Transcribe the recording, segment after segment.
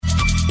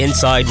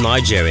Inside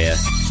Nigeria,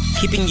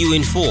 keeping you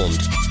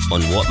informed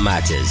on what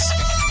matters.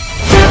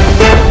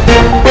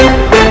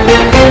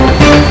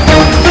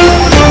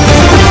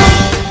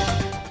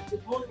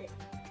 Good morning.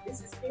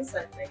 This is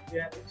Inside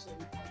Nigeria,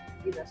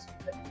 leadership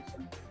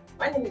television.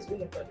 My name is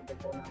William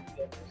Kodibekona, and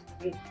we are host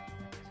today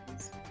to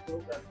this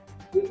program.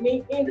 With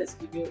me in the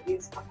studio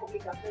is a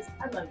public affairs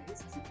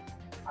analyst,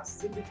 a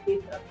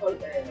syndicated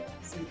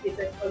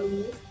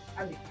columnist,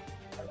 and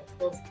of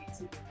course, a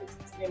TV host.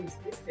 His name is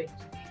THISDAY.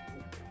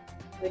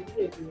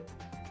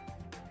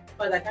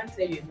 But I can't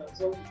tell you enough.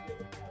 So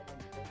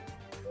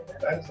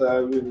thanks for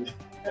having me.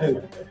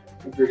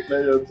 It's a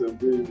pleasure to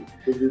be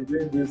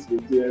doing this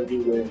with you every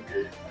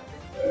Wednesday.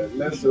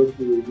 Let's hope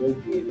we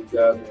make the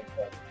job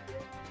impact.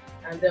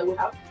 And we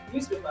have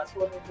newspapers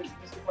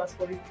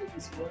following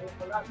this morning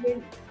on our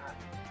menu.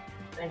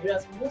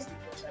 Nigeria's most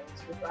influential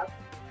newspaper,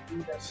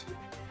 leadership.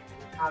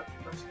 We have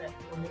national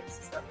economics,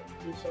 system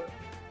education,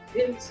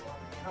 daily sun,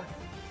 and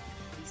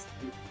this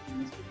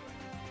newspaper.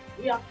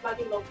 We are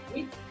flagging up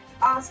with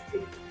our state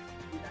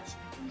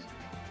leadership news.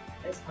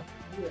 Let's have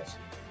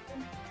leadership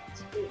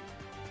today.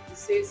 It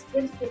says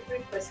 2023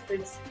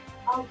 presidency,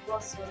 how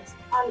Brussels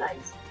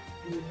allies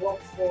will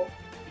work for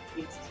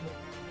against him.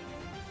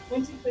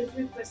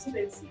 2023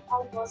 presidency,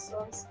 how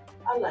Brussels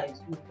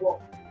allies will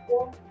work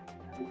for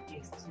and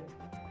against him.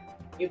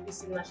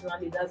 APC national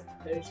leaders'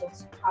 declaration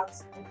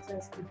sparks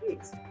intense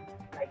debates,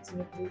 like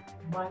Tinubu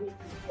Mani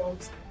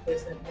informs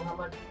President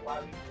Muhammad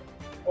Buhari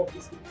of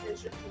his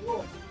intention to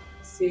run.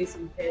 Says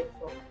he heard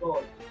from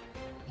God.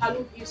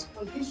 Kalu gives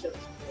conditions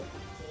for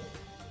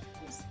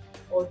this.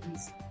 All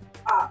these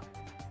are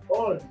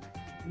on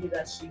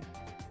leadership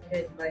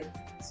headline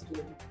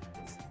story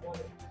this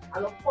morning.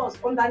 And of course,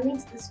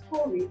 underneath the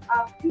story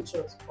are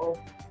pictures of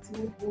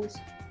Tinubu's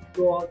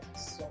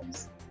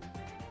godsons.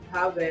 We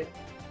have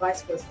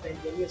Vice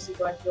President Yemi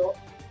Osinbajo,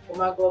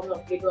 former governor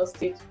of Lagos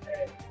State,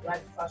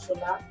 Right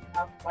Fashola, we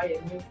have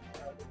Bayemi,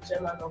 the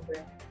chairman of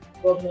Nigerian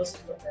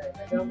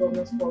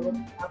Governors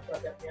Forum, Afro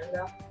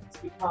Adapianga,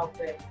 Speaker of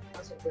the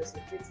House of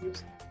Representatives,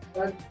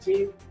 Randy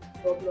J,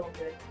 Governor of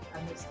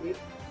Kano State,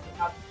 we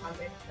have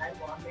Mohammed, Nai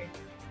Mohammed,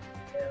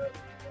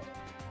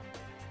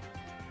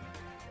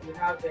 we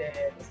have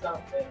Minister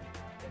of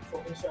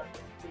Information and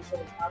Communication,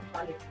 we have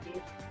Fale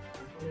K,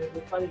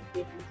 Honorable Fale K,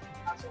 the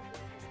House of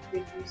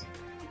Representatives,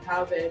 we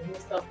have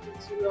Minister of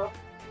Culture,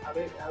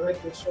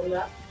 Arek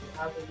Oshola, we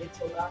have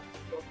Yetola,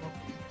 Governor of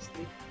the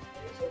State,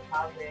 we also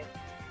have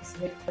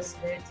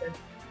President and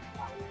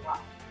wow.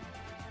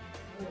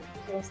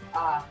 These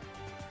are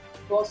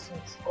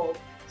godsons of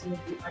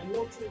Tinubu. I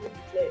know Tinubu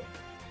declared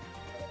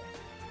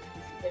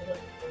his intention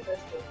to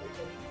contest for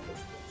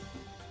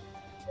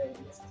the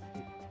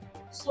yesterday.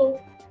 So,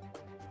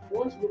 we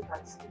want to look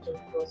at each of the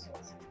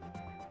godsons.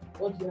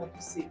 What do you have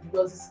to say?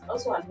 Because it's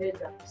also alleged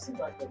that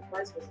Osinbajo,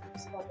 Vice President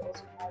Osinbajo,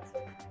 also has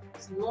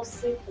it's not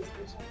safe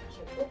presidential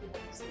mission. What do you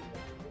have to say?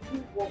 Do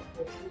you work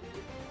for Tinubu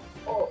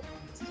or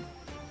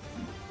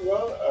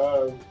Well,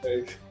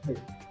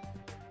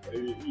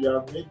 you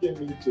are making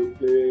me to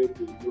play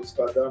the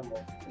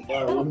Nostradamus.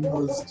 Now,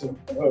 almost to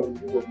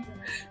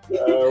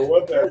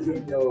what I do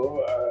know,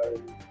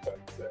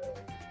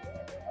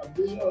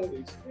 ambition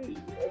is free.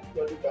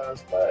 Everybody can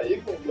aspire,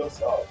 even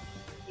yourself.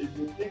 If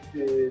you take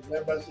the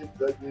membership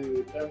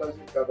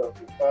card of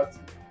the party,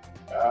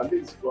 at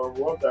least from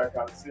what I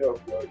can say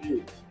of your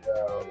age,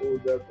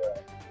 older than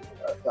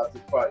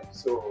 35.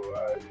 So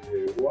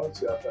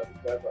once you are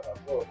 35 and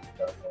above, you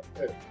can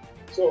contest.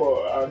 So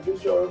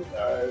ambition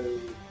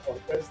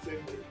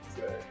contesting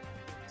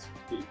is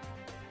key.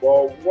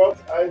 But what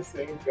I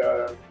think is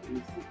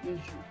the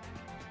issue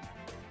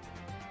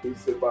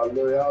is about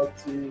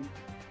loyalty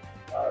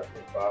and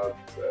about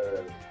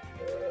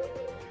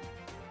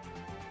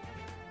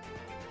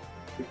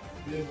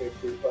being a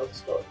preferred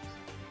choice.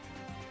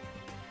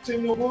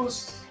 Tinubu's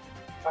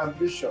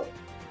ambition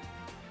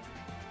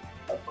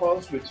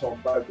comes with some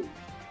baggage,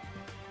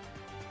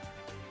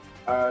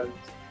 and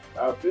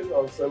I've been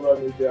on several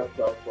media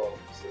platforms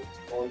since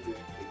Monday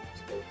to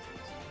discuss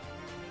this.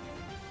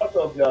 Part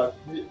of their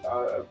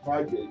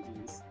baggage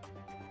is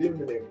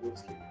being a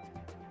Muslim.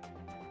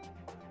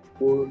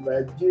 Will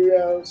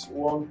Nigerians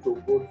want to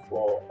vote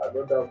for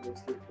another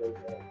Muslim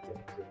president in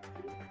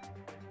 2023?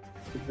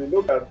 If you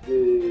look at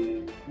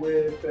the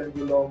way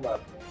pendulum has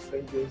been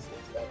swinging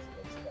since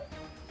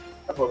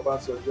 1999,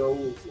 Obasanjo,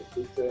 who is a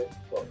Christian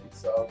from the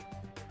south,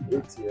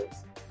 8 years,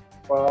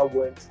 power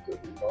went to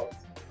the north.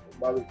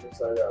 Malik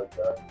Musari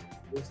Azad,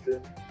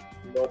 Muslim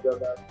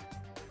northerner,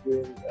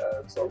 doing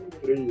some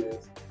 3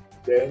 years.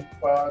 Then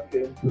power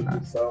came to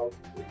the south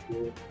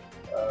again.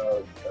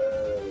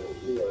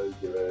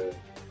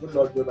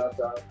 Goodluck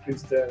Jonathan,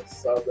 Christian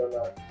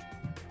southerner,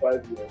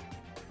 5 years.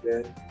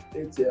 Then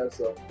 8 years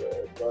of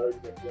Buhari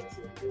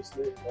presidency,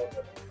 Muslim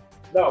northerner.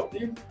 Now,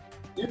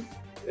 if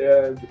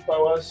the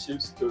power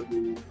shifts to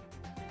the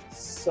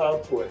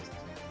southwest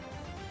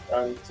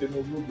and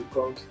Tinubu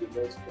becomes the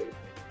next president,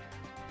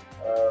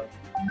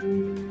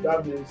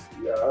 that means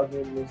we are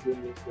having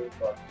Muslim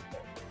partners.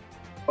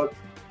 But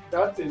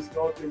that is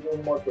not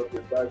even much of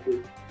a bad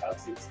thing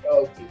as its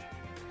health issue.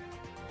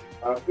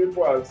 And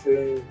people are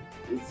saying,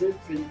 is it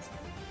fit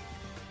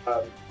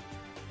and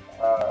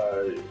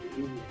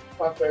in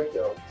perfect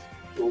health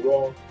to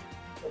run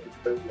for the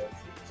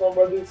presidency?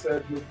 Somebody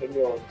said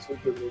locally on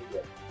social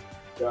media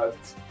that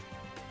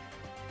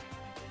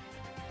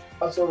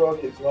Aso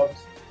Rock is not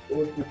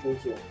old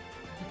people's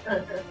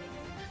home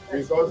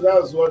because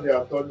that's what they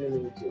are turning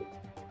into.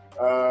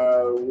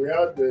 We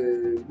had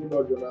the good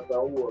old Jonathan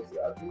who was,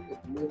 I think,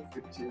 in the late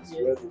 50s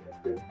when he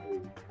became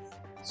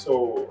the.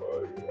 So,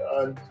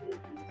 and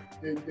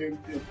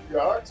you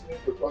asked me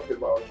to talk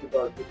about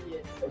Oshibajo.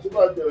 Yes.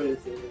 Oshibajo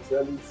is in his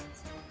early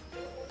 60s.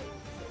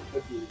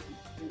 Maybe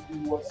he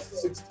was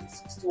 60,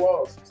 61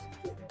 or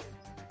 62.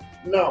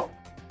 Now,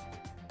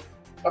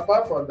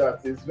 apart from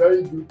that, he's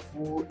very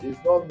beautiful. He's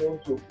not known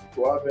to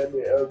have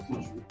any health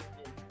issue.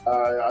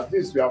 At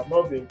least we have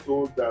not been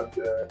told that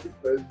the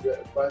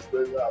president, vice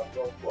president has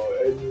gone for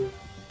any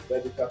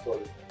medical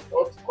tourism.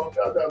 But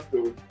compare that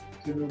to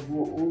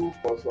Tinubu, who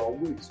for some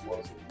weeks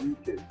was in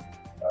the UK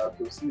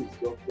to see his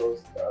doctors,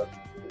 and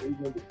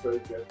even the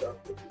president and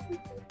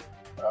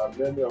president.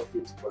 Many of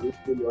his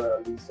political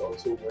loyalists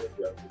also went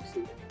there to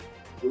see him,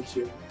 wish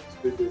him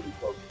speedy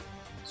recovery.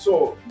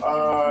 So,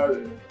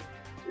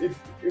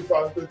 if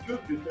I'm to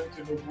choose between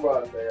Tinubu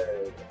and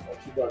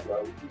Oshibajo,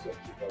 I will choose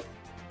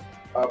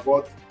Oshibajo.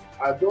 But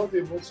I don't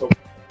even support.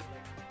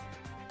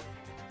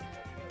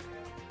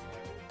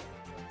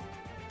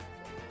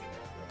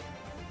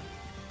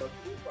 But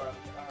if I'm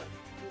asked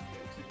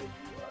between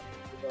Tinubu and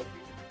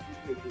Oshibajo,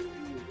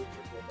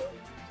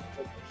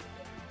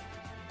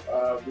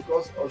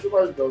 because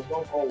Oshibajo does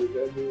not come with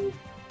any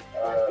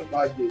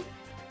baggage.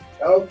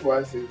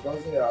 Health-wise, it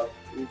doesn't have.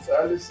 It's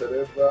highly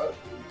cerebral.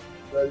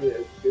 It's very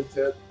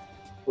educated.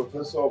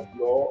 Professor of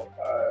law.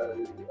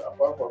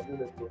 Apart from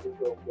being a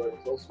professor of law,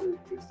 he's also a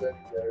Christian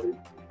cleric,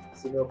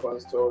 senior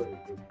pastor in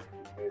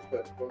a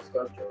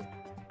Pentecostal church.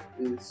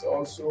 He's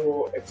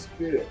also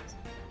experienced.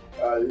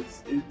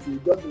 It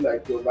will just be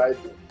like Joe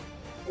Biden.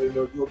 You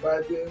know, Joe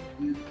Biden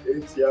did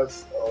 8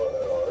 years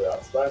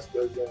as vice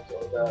president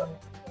under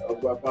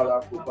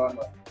Barack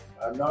Obama,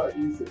 and now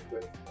he's a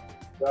president.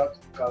 That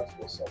counts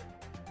for something.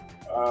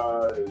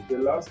 The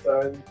last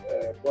time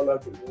Bola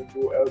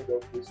Tinubu held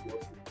office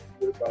was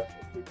way back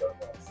in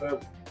 2007,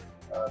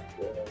 and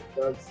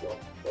that's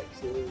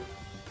 14,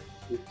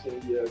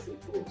 15 years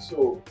ago.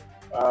 So,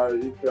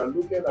 if you are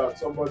looking at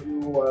somebody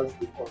who has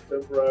the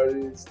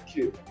contemporary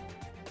skill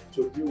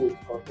to deal with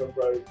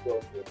contemporary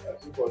problems, I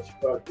think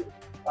Oshibajo,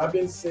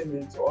 having seen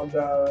it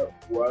under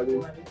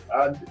Buhari,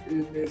 and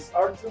in his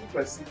acting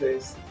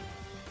presidency,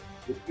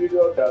 the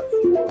period that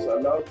he was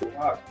allowed to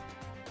act,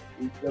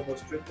 he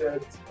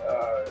demonstrated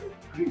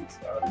grit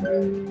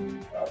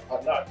and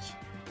panache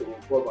to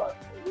govern.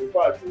 In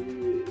fact,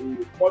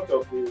 much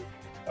of the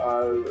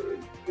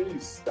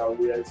peace that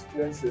we are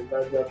experiencing in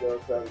Niger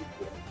Delta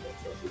region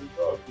as a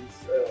result of this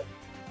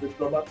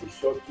diplomatic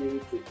shuttle to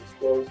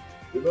discuss.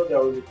 You know, there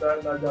was a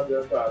time Niger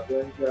Delta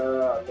Avenger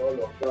and all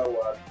of that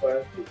were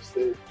trying to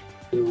say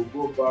they will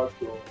go back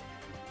to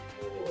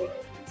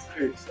the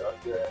streets, and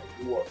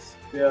he was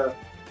there,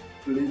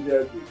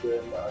 pleaded with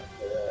them and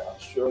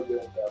assured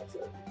them that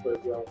the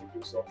president will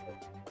do something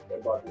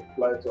about the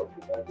plight of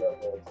the Niger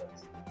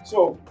Deltans.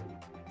 So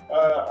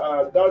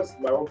that's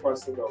my own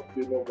personal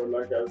opinion, but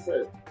like I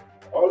said,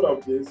 all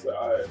of these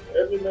are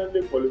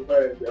eminently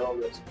qualified in their own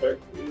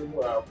respect. Even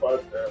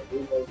apart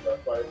rumors that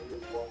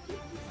finally want to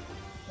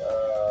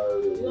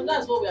do.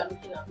 That's what we are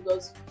looking at,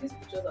 because these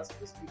pictures are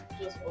supposed to be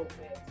pictures of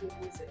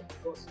Tinubu's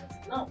endorsements.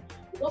 Now,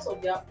 because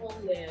of their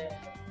own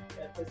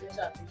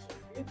presidential ambition,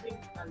 do you think,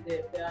 and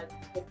there are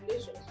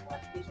speculations or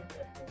allegations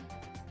that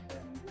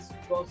this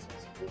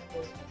process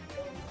don't see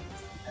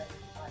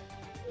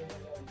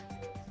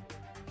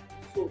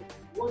so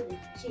what do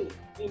you change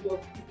in your,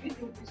 do you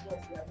think these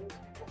ones they are going to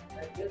work?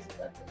 Like, let's say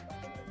that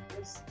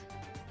let's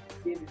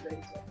be ready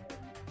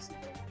to see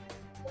them.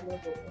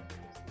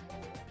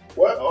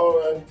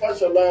 Well,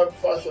 Fashola,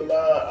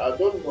 I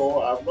don't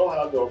know. I've not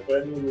heard of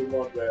any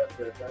rumor of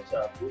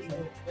presidential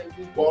ambition.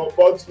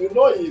 But you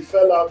know, he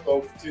fell out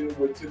of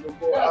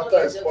Tinubu after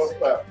his first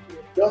term,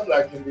 just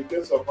like in the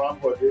case of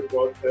Ambode.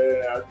 But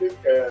I think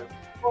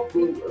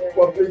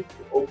public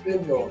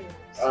opinion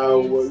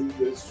was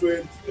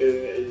swayed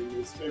in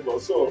his favor.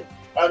 So,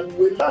 and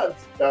we learned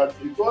that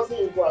it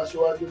wasn't even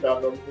Ashwadi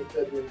that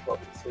nominated him for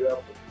the Syria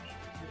position.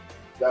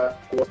 That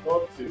was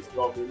not his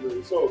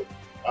nominee. So,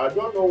 I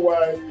don't know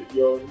why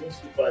your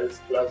newspaper is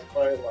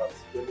classifying him as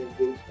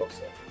Tinubu's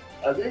person.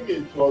 I think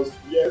it was,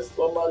 yes,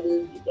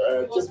 formerly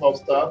chief of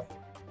staff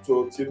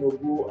to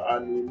Tinubu,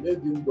 and he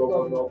made him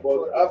governor.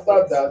 But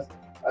after that,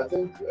 I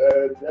think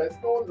there is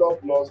no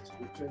love lost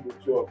between the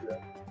two of them.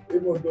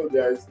 Even though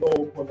there is no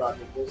open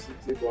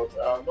animosity, but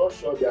I'm not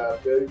sure they are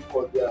very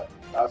cordial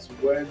as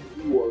when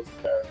he was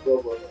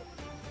governor.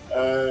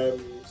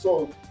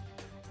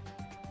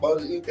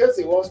 But in case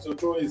he wants to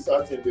throw his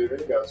hat in the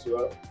ring as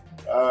well,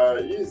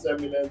 he is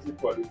eminently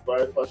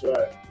qualified.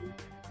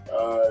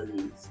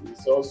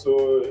 He's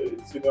also a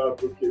senior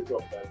advocate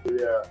of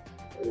Nigeria,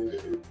 a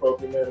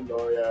prominent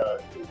lawyer,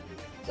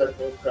 a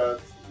technocrat,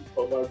 a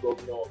former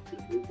governor of the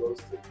Lagos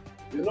State.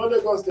 You know,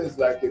 Lagos State is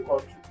like a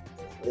country.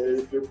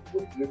 If you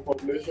put the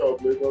population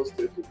of Lagos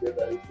State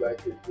together, it's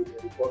like a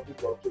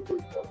Republic of Togo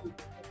Republic,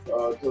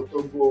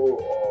 Togo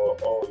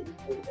or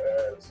even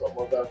some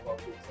other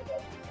countries.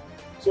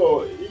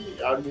 So he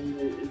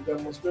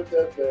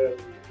demonstrated a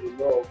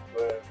lot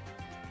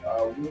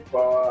of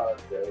willpower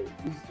and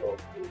wisdom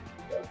in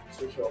the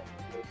administration of the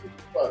university. In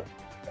fact,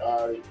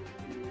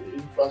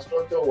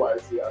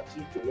 infrastructure-wise, he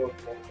achieved a lot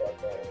more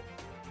than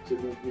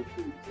Tinubu did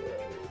in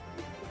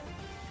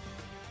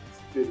his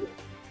period.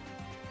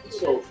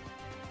 So,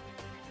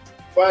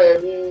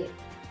 Fayemi,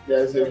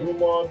 there's a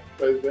rumored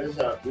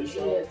presidential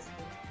ambition, Yes.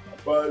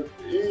 but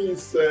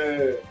he's,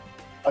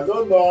 I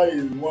don't know how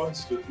he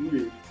wants to do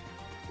it.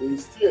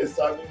 He's still a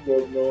serving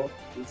governor.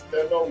 His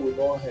tenure will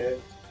not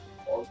end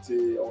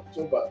until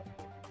October,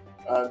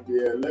 and the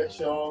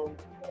election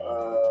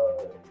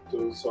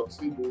to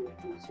succeed him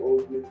is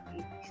holding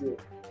in June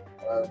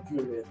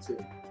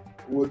 18.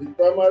 Will the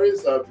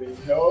primaries have been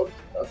held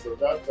as of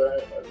that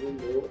time? I don't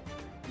know.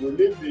 Will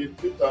it be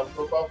fit and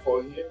proper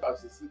for him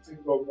as a sitting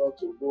governor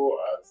to go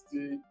and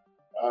still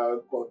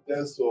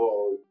contest?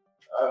 Or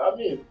I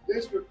mean,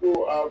 these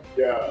people have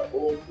their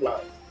own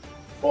plans,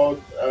 but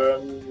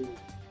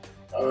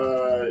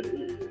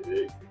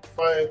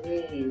Fayemi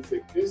is a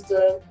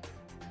Christian,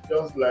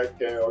 just like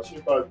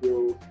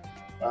Osinbajo,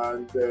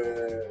 and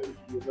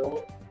you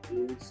know,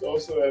 he's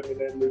also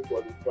eminently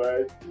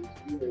qualified.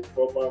 He's been a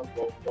former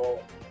governor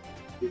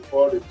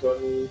before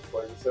returning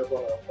for his second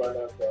and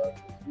final term.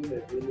 He's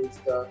been a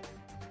minister,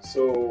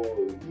 so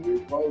you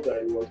recall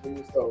that he was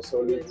minister of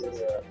solid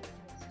mineral.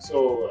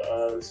 So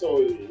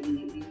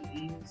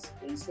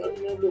he's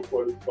eminently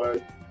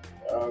qualified.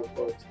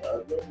 But I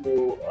don't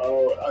know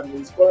how, and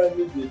he's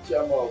currently the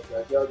chairman of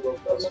Nigeria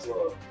Governors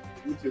Forum,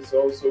 which is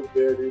also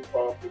very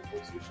powerful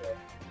position.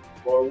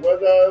 But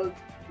whether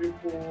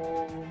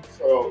people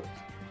felt,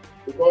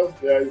 because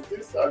there is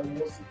this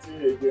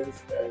animosity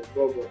against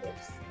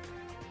governors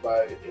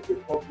by the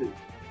public,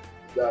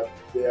 that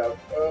they have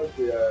held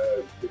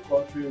the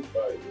country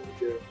by,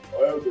 they've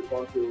held the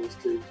country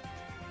hostage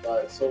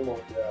by some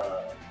of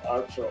their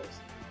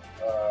actions.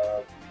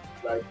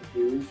 Like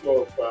the issue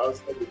of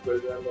asking the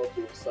president not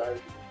to sign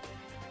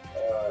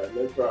the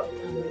electoral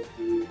amendment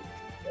bill,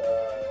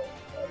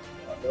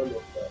 and all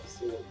of that.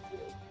 So,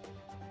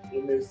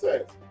 in a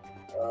sense,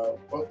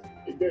 but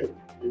again,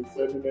 it's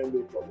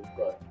eminently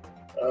qualified.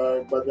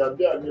 But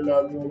there be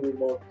no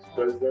remote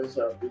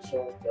presidential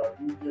ambition that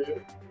we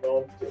get,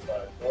 none to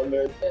my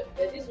knowledge.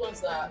 These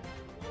ones are.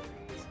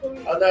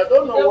 And I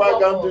don't know why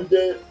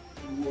Gambide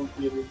would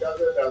be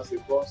regarded as a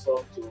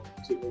consort to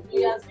Tinubu.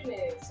 He has been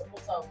a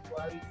supporter of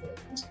Buhari for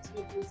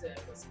Tinubu's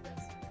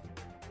presidency.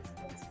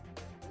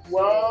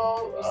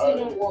 Well, you see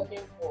him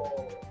working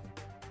for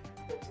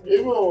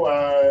even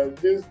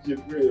this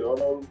Jibril,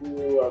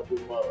 Honorable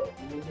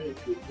Abdulmumi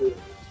Jibril is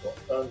from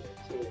Kano.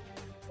 So,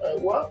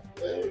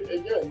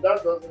 again, that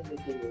doesn't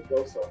make him a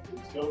consort.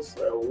 It's just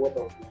one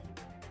of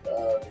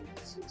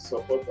the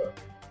supporters.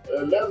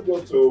 Let's go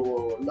to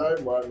Lai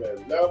Mohammed.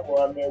 Lai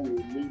Mohammed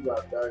will live and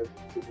die with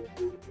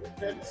Tinubu.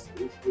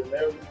 It's been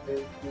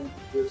everything through the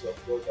grace of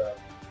God and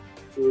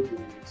through the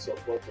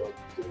support of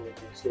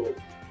Tinubu. So,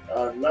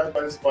 and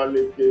likewise,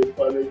 Faleke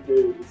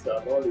is an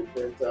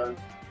unrepentant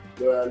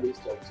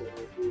loyalist of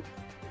Tinubu.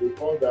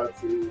 Recall that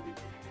he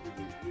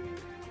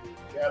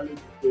nearly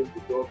became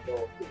the governor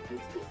of the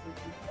state,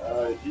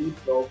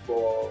 if not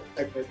for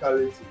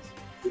technicalities,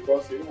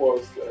 because he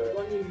was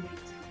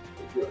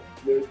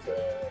late.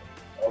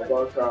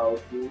 About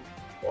Audu.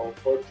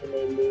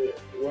 Unfortunately,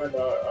 when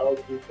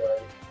Audu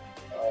died,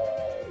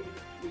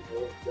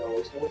 there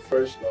was no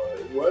fresh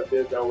nomination. Well,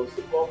 there was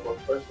a call for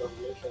fresh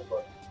nomination,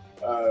 but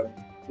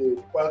the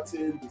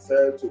party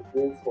decided to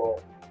go for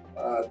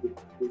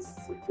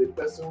the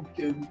person who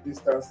came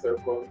distant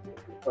second in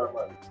the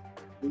primary,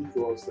 which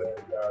was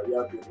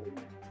Yabini.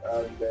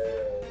 And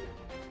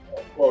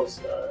of course,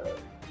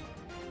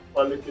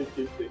 Faleke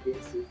kicked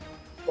against it.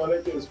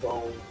 Faleke is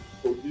from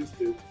Kogi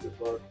State,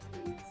 but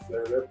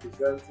it's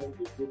representing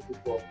the good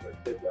people of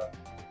Nigeria,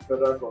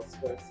 federal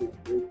constituency in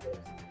Lagos.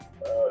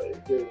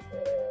 Again,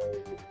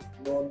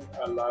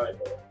 non-ally of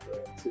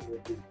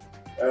Tinubu.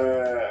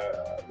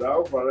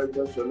 Rahul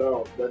Baraja-Shola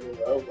of Benin,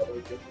 Rahul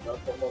Baraja-Shola,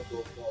 former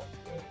governor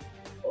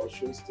of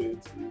Osun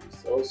State,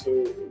 is also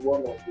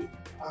one of the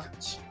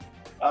arch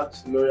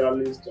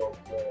loyalists of.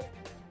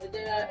 But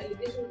there are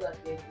allegations that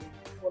they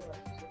before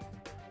that.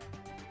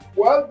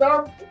 Well,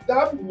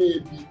 that may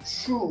be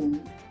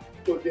true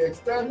to the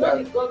extent Not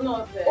that the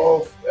governor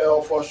of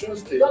Osun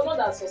State. the governor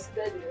that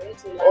suspended him,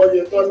 so like, Oyetola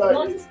it's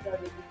not his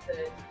candidate.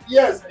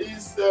 Yes,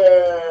 it's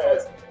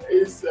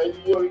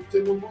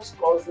Tinubu's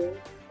cousin,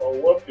 or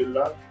what we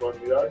learned from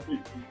Iraqi.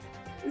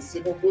 It's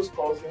Tinubu's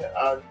cousin,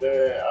 and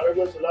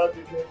Arabeshola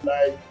didn't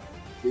like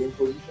the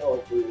imposition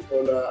of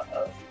Oyetola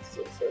as his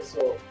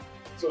successor.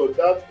 So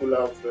that could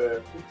have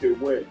put a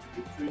wedge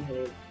between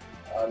him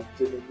and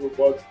Tinubu.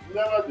 But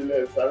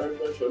nevertheless,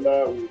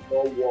 Aregbesola will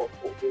not work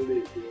openly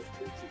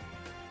against it.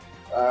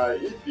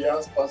 If he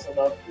has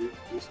personal faith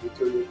with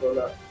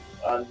Oyetola,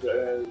 and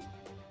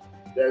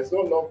there is no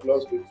love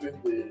lost between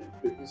the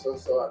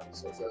predecessor and the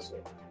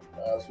successor,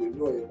 as we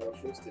know in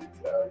Osun State,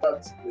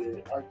 that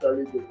may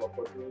actually give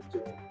opportunity to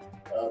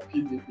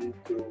PDP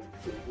to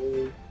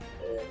win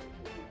in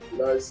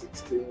July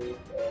 16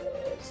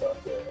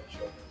 South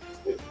election in the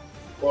state.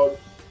 But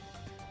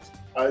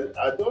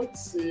I don't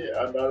see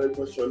an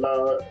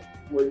Aregbesola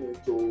going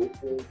into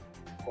open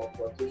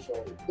confrontation.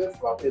 They've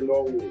come a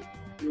long way.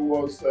 He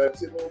was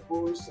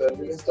Tinubu's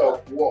Minister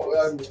of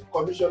Works,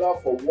 Commissioner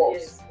for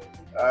Works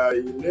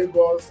in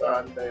Lagos,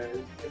 and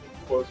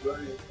Tinubu was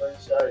very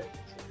influential in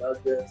his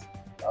emergence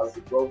as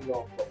the governor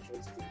of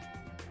Osun State.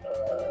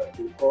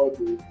 Because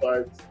the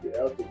fight, they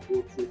had to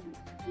go through the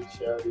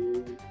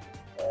judiciary,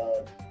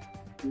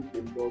 did a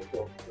lot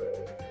of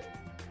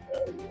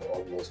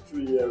almost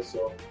 2 years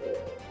of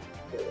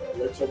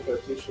election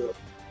petition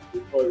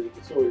before it.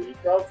 So you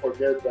can't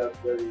forget that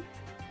very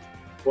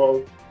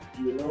well.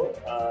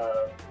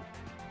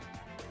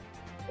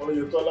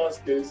 Oyetola's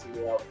case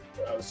may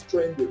have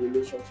strained the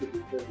relationship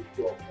between the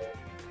two of them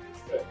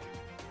instead.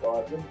 But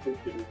I don't think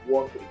it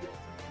will work again.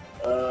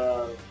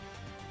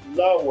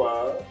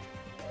 Lawa,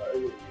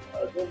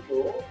 I don't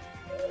know.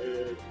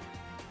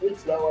 Which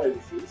Lawa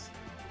is this?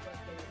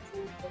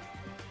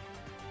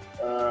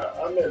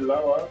 Ahmed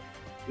Lawa.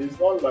 It's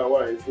not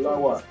Lawa, it's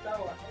Lawa.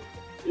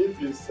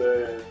 If it's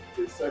the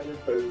second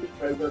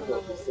president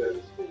of the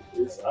Senate,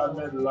 it's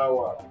Ahmed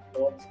Lawa,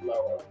 not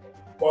Lawa.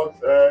 But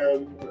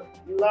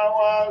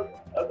Lawa,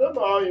 I don't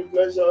know how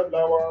influential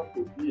Lawa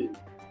could be.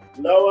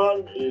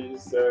 Lawan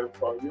is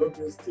from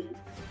Yobe State,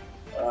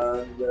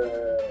 and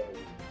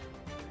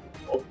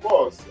of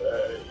course,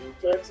 in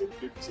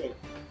 2015,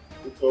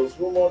 it was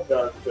rumored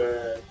that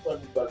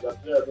and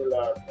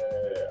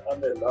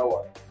Ahmed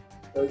Lawan,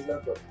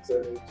 president of the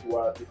Senate,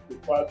 were the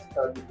preferred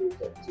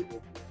candidate of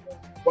Tinubu.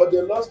 But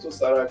they lost to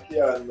Saraki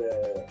and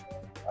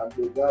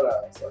Dogara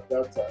at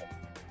that time.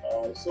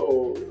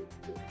 So,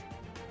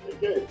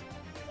 again,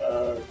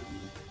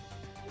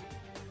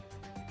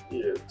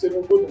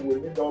 Tinubu will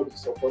need all the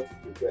support he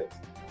will get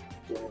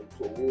to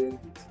win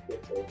the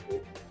ticket of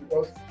vote.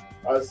 Because,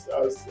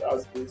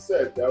 as been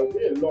said, there will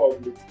be a lot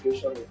of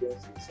litigation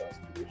against his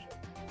aspiration.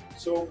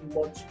 So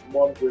much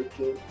more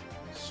breaking,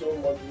 so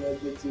much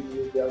negative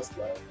media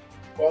slang.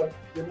 But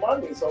the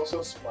man is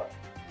also smart.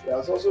 He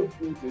has also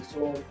built his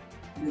own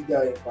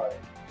media empire.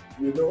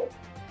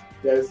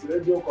 There is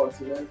Radio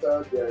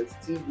Continental, there is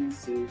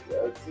TVC,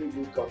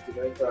 TV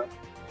Continental,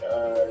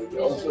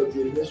 also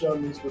the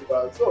Nation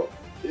newspaper. So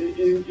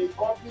he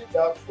copied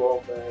that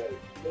from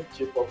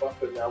Chief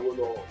Obafemi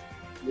Awolowo.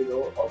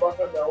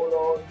 Obafemi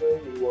Awolowo, when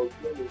he was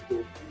going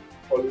into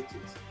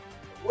politics,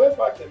 way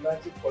back in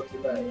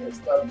 1949,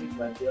 established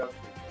Nigeria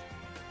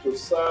to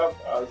serve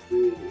as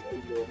the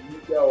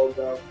media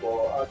organ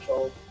for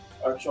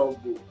Action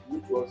Group,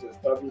 which was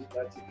established in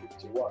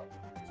 1951.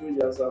 2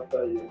 years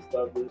after he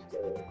established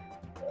the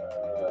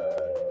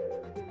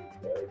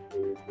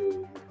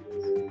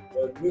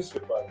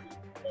newspaper,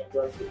 the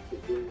Nigerian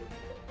Tribune.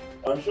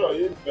 I'm sure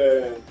if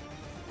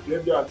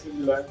radio and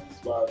TV lines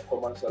were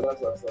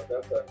commercialized at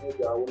that time,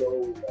 maybe Awolowo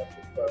would have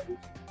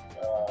established.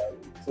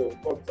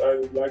 But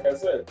like I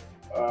said,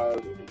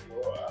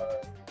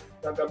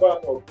 Kagaba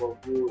of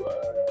Bogu,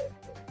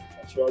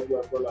 Ashwaju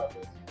Agola,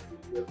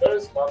 is a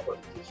very smart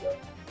politician.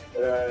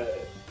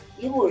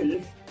 Even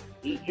if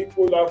he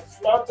could have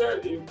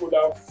flattered, he could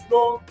have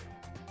flown,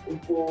 he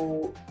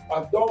could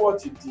have done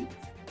what he did,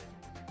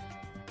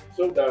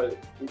 so that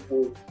he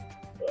could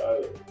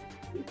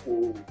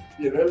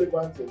be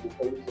relevant in the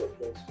politics of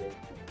 2020.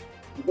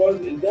 Because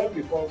it then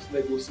becomes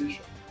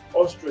negotiation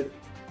or trading.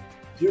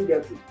 Do you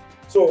get it?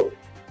 So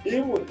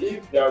even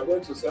if they are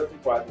going to settle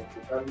for an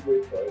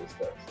candidate, for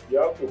instance, you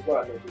have to go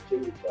and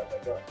negotiate with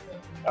Canada.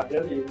 And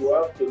then you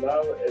will have to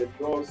now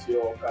endorse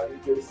your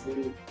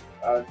candidacy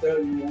and tell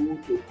you who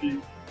to pick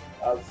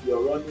as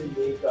your running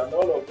mate and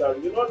all of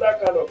that. That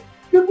kind of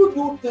people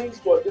do things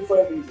for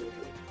different reasons.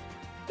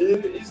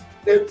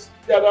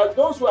 There are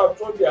those who have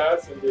thrown their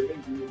hands in the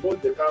ring,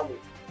 they can't win.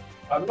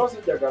 I'm not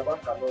saying Jagaban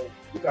cannot win,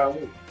 he can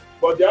win.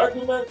 But the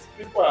arguments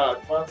people are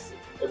advancing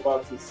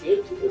about his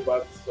age,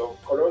 about some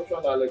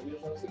corruption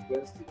allegations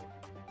against him,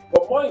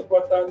 but more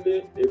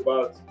importantly,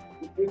 about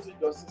equity,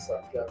 justice,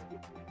 and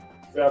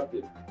fair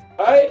play.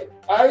 I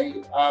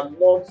am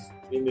not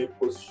in a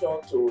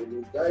position to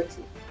indict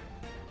him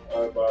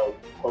about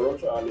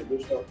corruption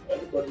allegations.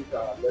 Anybody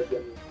can allege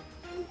them,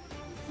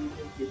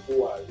 including people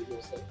who are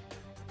innocent.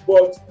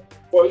 But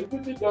for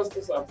equity,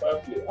 justice, and fair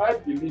play, I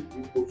believe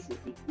people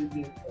should be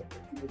given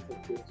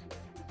opportunity to.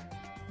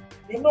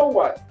 You know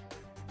why?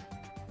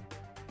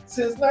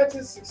 Since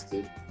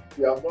 1960,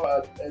 we have not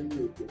had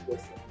any of the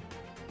president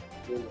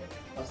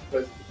as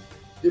president.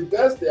 The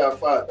best they have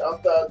had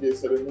after the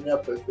ceremonial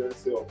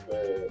presidency of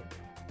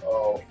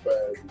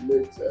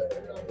late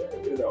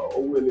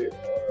Owele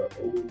of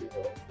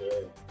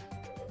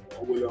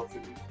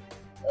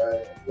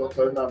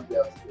Dr. Nnamdi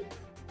Azikiwe.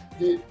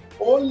 The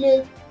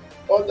only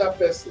other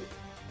person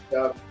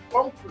that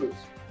come close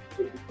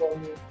to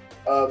becoming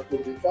to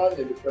be found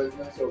in the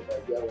presidency of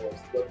Nigeria was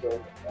Dr.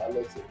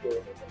 Alex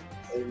Okoye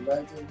in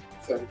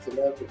 1979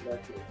 to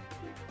 1980.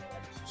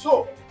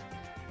 So,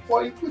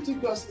 for equity,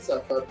 justice,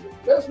 and fair play,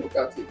 let's look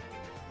at it.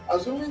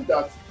 Assuming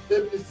that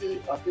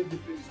APC and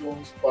PDP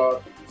zones power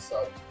to the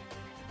south,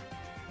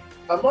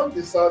 among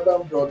the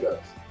southern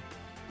brothers,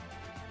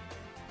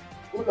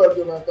 Goodluck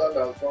Jonathan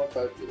has done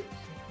 5 years.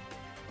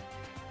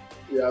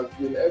 He has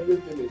been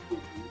everything he could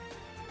be: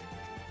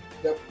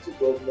 deputy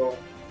governor,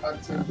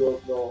 acting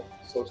governor,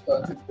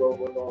 substantive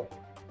governor,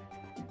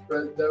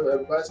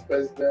 president, vice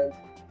president,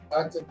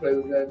 acting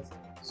president,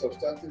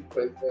 substantive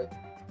president,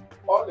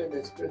 all in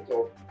a space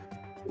of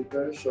a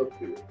very short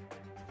period.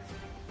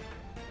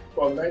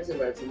 From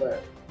 1999,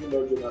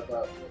 Goodluck Jonathan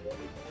has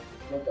been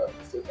not at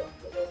the state of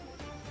government.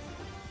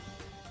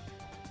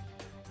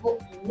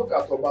 Look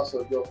at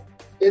Obasanjo,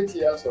 8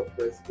 years of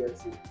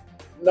presidency.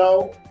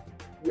 Now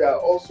we are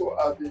also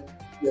having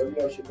Yemi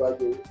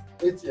Osinbajo,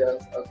 8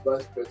 years as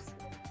vice president.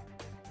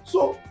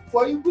 So,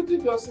 for equity,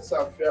 justice,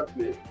 and fair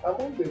play,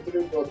 among the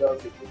 3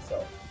 brothers in the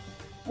south,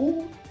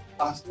 who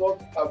has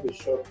not have a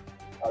shot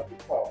at the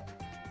power?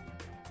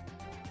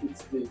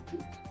 It's the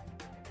Igbo.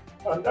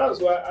 And that's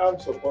why I'm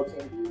supporting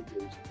the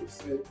Igbo to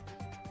say,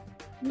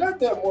 let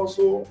them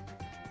also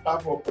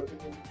have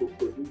opportunity to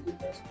produce the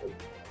next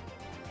president.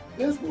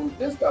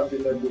 This can be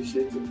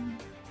negotiated.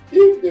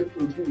 If they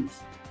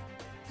produce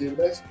the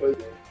next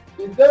president,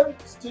 it then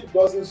still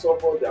doesn't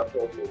solve all their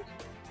problems,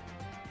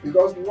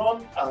 because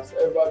none has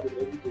ever been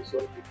able to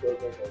solve the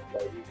problem of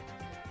Buhari.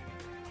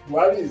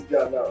 Buhari is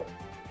there now.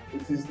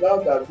 It is now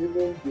that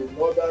even the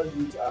northern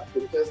youth are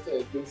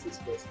protesting against his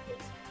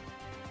presidency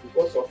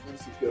because of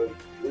insecurity.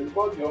 We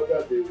recall the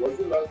other day, was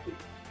it last week,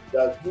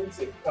 that youths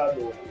in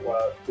Kano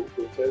were to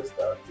protest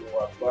and they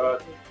were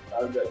banned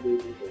and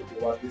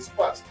they were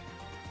dispersed.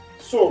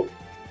 So,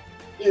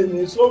 in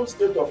his home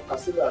state of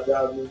Katsina, there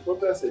have been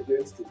protests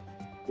against him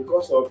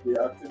because of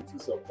the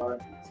activities of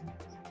bandits.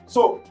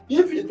 So,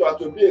 if it were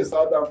to be a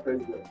southern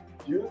president,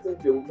 do you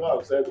think they would not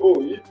have said,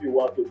 oh, if you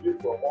were to be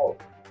from us,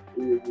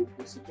 the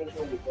situation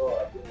would not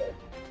have been like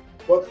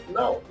that? But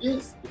now,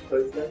 he's the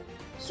president.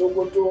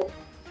 Sokoto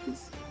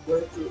is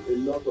going through a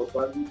lot of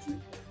banditry.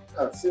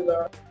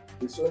 Katsina,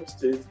 his home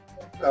state,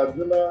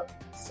 Kaduna,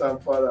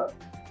 Zamfara,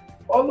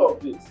 all of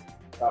these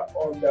are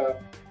under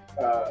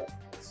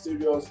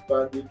serious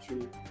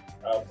banditry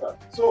attack.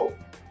 So,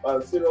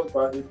 serious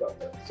bandit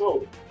attack.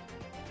 So,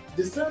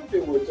 the same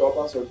thing with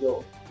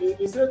Obasanjo. In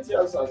his 8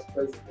 years as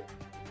president,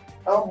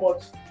 how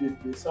much did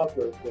the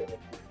Southwest benefit?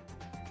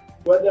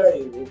 Whether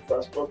in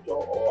infrastructure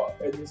or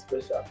any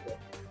special thing.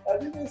 I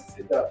didn't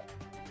see that.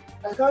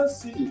 I can't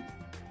see it.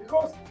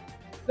 Because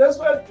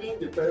despite being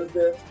the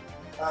president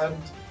and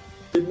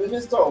the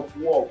Minister of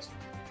Works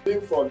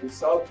being from the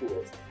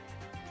Southwest,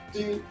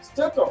 the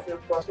state of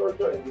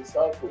infrastructure in the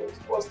Southwest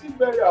was still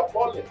very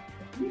appalling.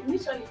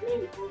 Initially,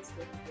 when it was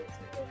the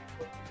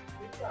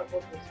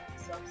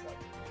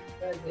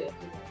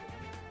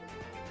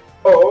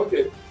Oh,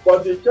 okay.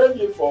 But he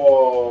changed it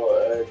for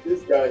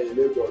this guy in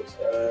Lagos,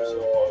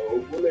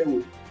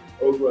 Ogunlewe,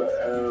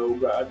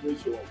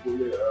 Administration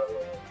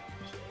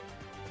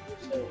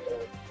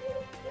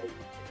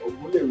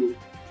Ogunlewe.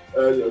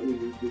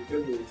 He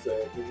became his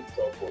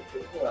minister for I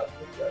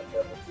think that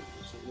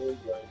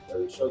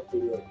very short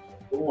period.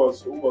 Who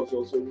was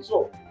also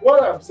so.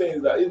 What I'm saying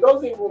is that it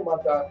doesn't even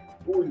matter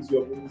who is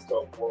your minister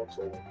of works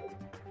or whatever.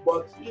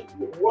 But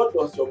what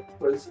does your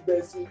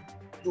presidency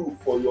do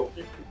for your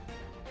people?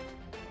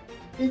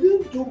 He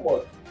didn't do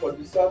much for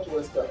the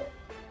Southwestern.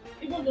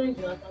 Even during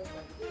Jonathan's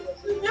time.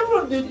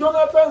 Even the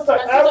Jonathan's time.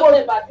 I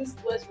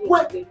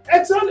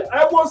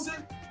was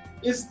saying,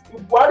 it's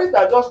Buhari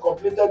that just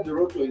completed the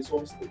road to his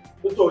home state,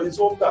 to his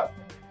hometown.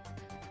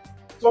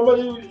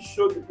 Somebody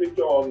showed the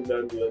picture on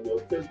the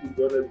Facebook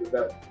the other day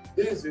that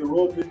this is the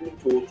road leading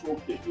to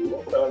Ochoke, the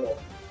hometown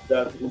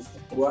that is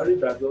Buhari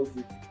that does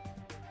it.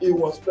 He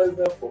was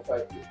president for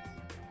 5 years.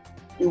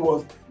 He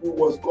was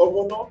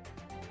governor.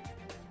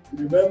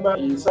 Remember,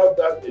 he served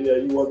that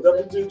he was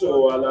deputy to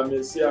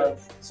Alamesia,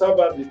 served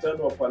at the time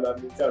of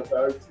Alamesia as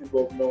acting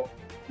governor,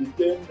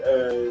 became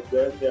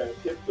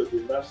came to the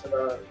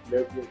national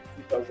level in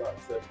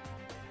 2007.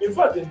 In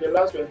fact, in the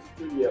last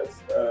 22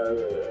 years,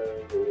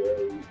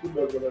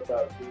 Goodluck Jonathan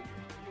has been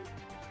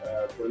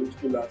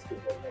political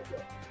landscape of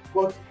Nigeria.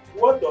 But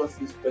what does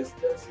his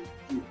presidency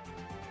do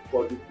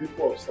for the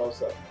people of South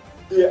South?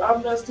 The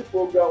amnesty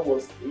program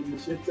was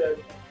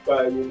initiated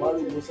by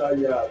Umaru Musa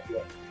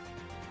Yar'Adua.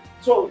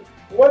 So,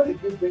 what did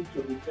he bring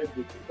to the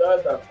table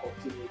rather than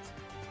continuity?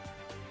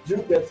 Do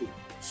you get it?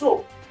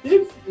 So,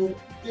 if you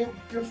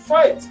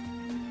fight,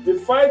 the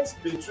fight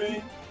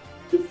between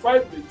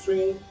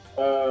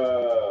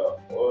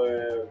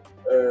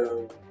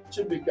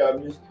Chibika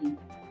Mishki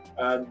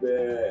and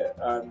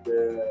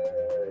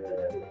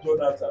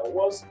Jonathan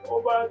was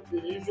over the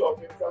issue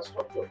of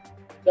infrastructure.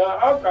 That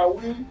how can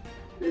we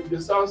in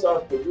the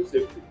South produce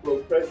a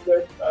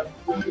president and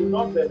they will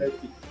not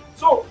benefit?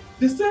 So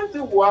The same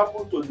thing will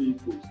happen to the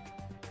Igbos.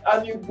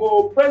 An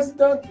Igbo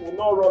president will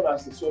not run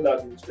as a sole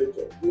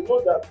administrator. You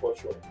know that for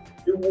sure.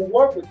 He will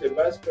work with a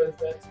vice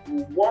president, he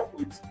will work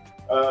with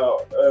a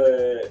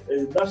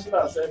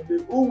national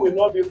assembly who will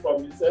not be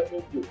from his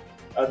ethnic group.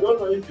 I don't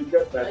know if you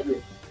get my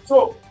drift.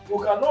 So you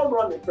cannot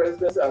run a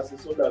presidency as a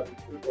sole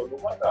administrator, no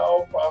matter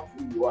how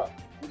powerful you are.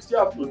 You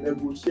still have to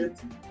negotiate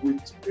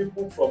with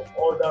people from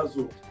other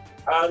zones.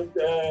 And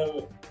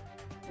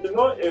you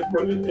know, a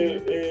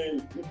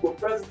Igbo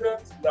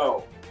president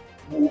now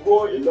will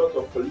hold a lot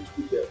of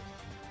political debt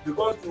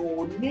because you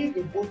will need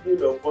the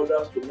goodwill of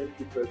others to make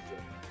you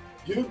president.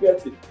 Do you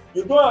get it?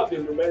 You don't have the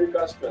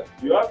numerical strength.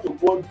 You have to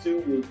go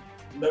deal with,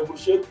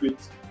 negotiate with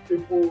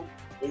people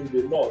in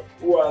the north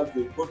who have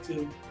the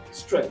voting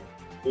strength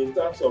in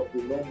terms of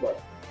the number.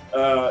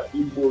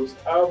 Igbos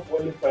have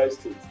only 5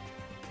 states.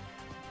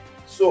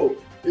 So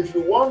if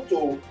you want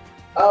to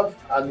have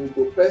an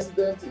Igbo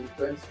president in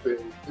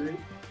 2023,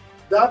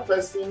 that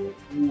person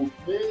will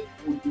be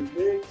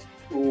made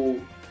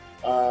to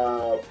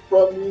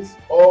promise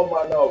all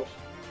manner of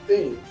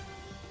things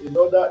in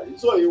order,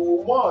 so it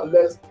will more or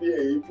less be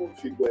a evil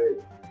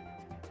figure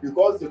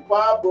because the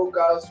power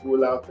brokers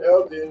will have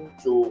held him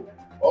to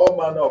all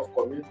manner of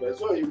commitments.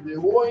 So he'll be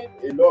owing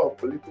a lot of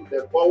political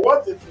debt. But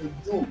what it will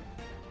do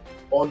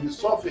on the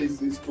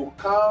surface is to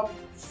calm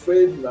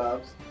frayed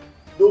nerves,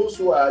 those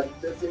who are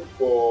agitating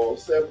for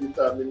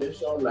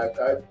self-determination like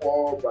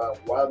IPOB and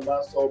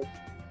Wildmansop.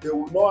 They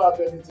will not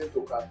have anything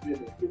to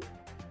campaign against.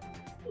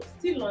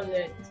 Still on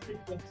history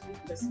point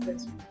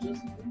perspective,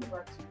 just go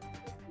back to the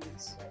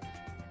place.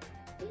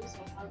 Based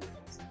on how we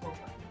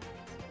discover,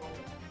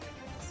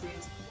 it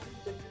says,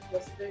 the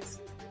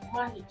presidency, the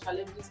man he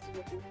challenges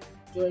Tinubu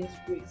joins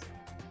race,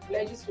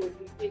 pledges to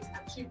replicate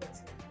achievements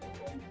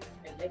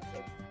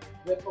elected,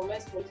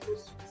 recommends political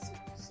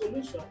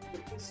solution to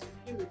peace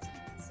security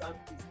in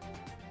Southeast.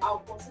 I'll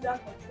consider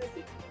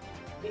contesting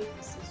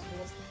APC's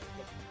most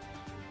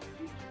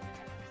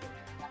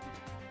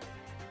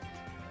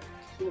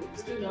You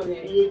see,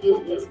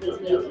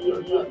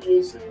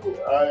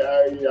 I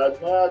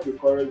admire the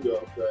courage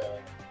of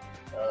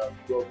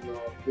Governor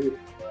Dave,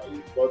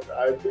 but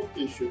I think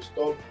he should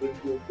stop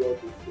bringing God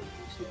into this.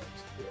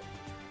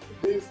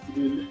 This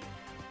really.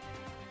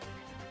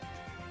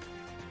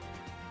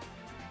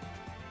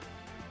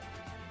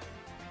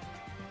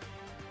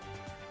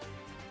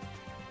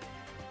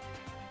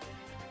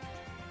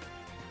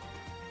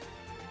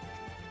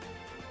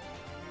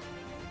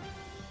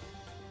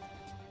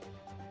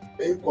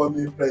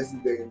 Incoming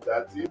president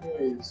that even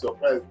is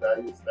surprised that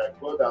it's like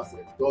God has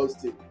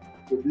endorsed him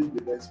to be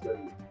the next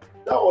president.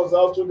 That was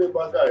how Tunde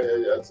Baka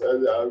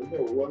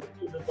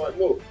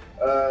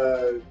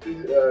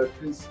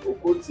Chris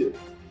Okotie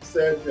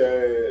said,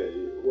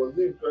 was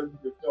it in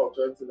 2015 or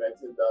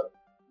 2019, that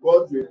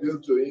God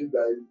revealed to him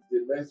that he's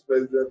the next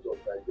president of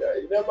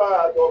Nigeria. He never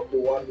had up to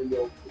 1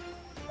 million people.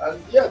 And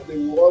yet they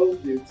will all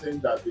be saying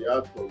that they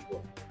had from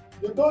God.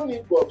 You don't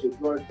need God to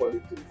join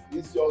politics.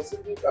 It's your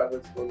civic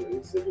and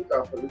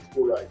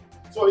political right.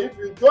 So if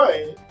you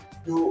join,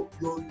 you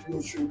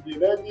should be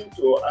ready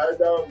to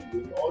either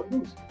win or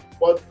lose.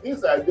 But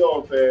this idea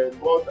of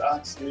God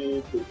asked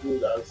me to do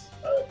that,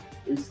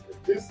 this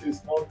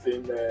is not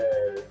in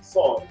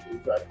song.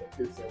 It's like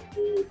it's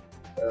in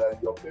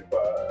your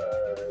paper,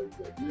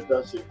 the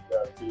leadership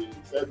that he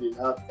said he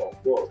had from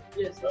God.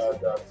 Yes.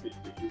 That he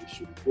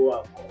should go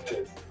and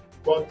contest.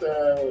 But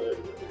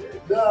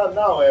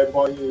now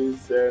Ebonyi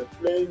is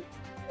playing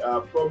a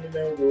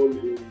prominent role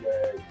in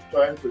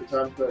trying to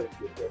champion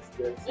the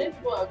presidency. Many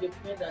people have been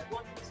saying that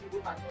what people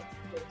are not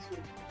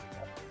declared.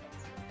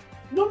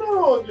 No.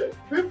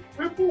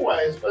 People were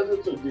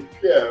expected to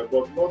declare,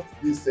 but not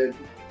this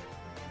early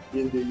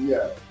in the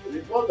year.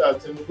 Recall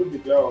that Tinubu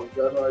declared on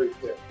January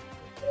 10th,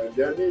 and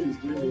then he is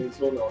doing his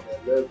own on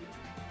 11th.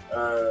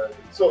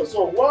 So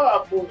what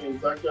happened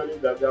is actually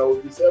that there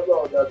will be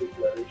several other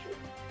declarations.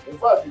 In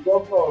fact, the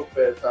governor of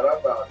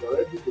Taraba has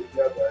already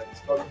declared that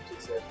he's coming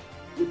to say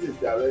it is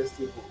the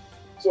arresting vote.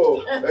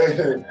 So,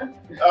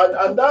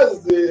 and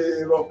that's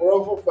the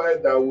ruffle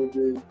fight that will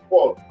be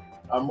fought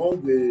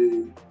among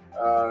the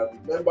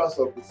members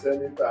of the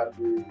Senate and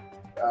the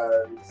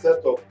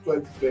set of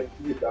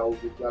 2023 that will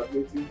be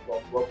graduating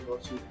from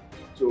governorship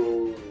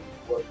to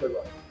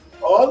whatever.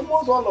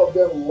 Almost all of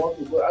them will want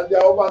to go, and there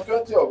are over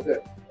 20 of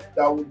them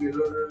that will be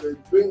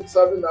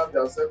serving out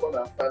their second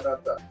and final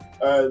term.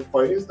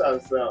 For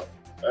instance,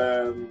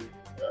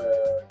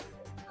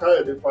 Kayode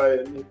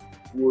Fayemi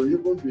will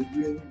even be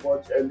doing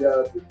much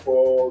earlier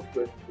before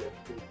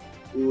 2023.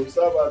 He will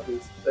serve out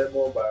his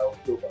tenure by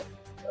October.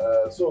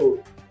 So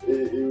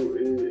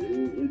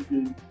if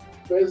he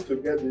fails to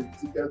get the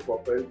ticket for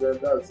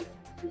president, that's the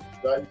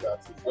right that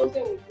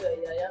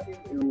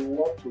he will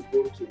want to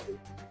go to.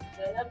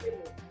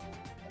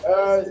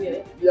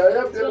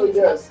 Yaya Bello,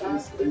 yes,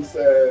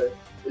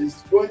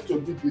 is going to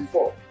be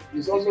before.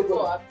 It's also before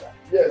going, after.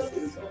 yes,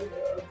 it's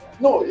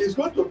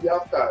going to be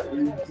after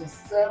in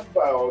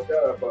December or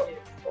thereabout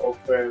of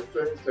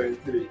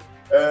 2023.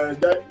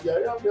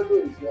 Yaya Bello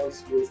is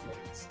just wasting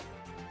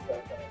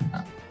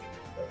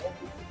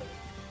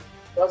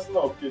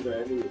personal opinion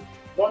anyway,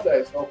 not that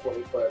it's not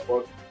qualified,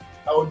 but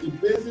on the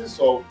basis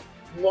of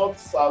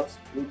north-south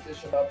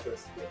rotational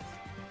presidency,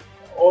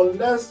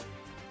 unless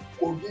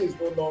Kogi is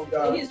no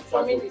longer He's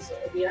forming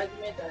the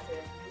argument that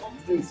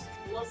this.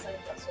 not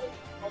central, sorry,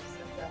 not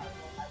central has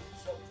not had a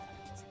short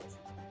space.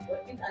 But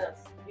I think as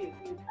we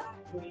are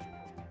going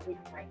with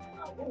right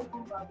now, when we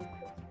come back with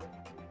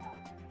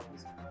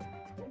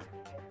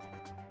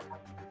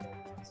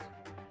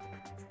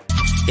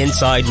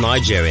Inside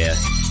Nigeria,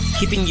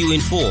 keeping you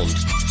informed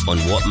on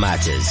what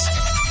matters.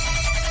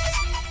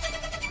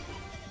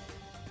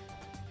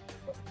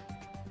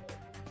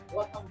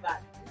 Welcome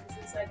back. This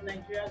is Inside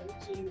Nigeria,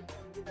 reaching you on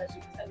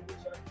Leadership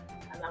Television,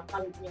 and I'm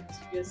having been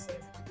to your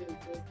sense today.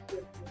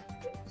 Thank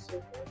you so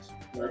much.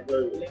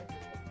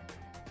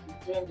 We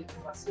joined the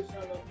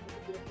conversation on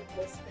political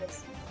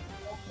presidency.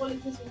 On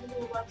politics, we move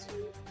over to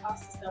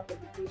past system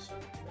publication,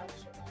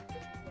 national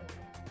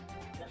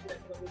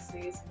economy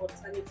says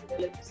alternative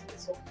electricity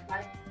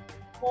supply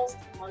cost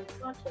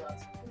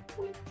manufacturers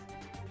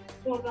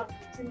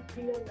 2.215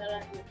 billion naira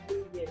in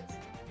 3 years.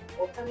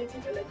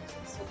 Alternative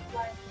electricity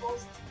supply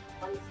cost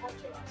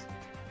manufacturers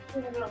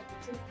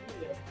 215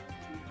 billion in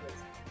 3 years.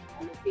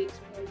 Allocate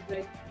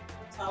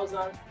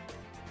 200,000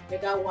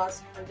 megawatts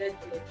stranded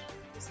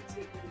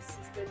electricity in the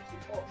system to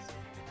us.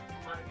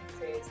 And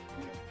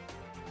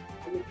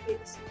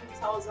allocate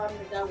 2,000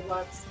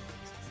 megawatts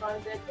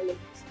stranded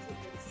electricity in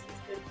the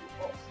system to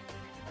us.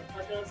 And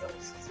Federal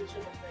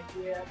Association of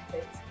Nigeria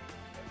Tech.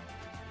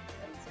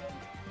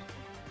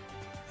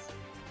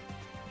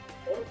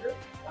 Okay.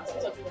 As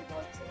we're talking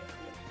about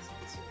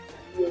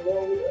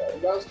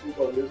Last week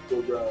on this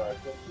program, I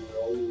think we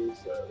always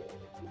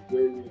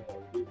waiting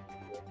on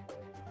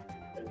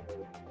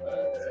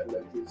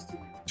electricity.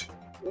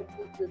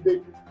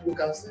 You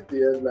can see the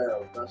headline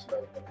of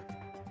national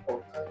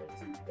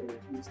alternative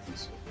electricity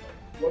supply.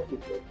 What is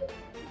that?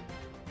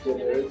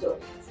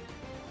 Generators.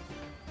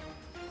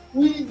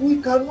 We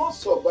cannot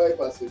survive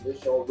as a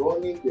nation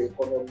running the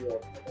economy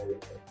of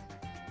generators.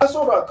 That's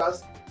what I can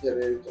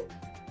generator.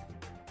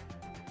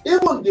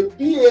 Even the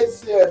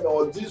PHCN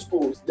or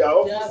discos, their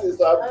offices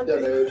have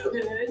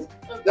generators.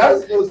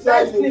 That's to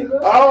tell you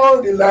how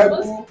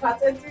reliable.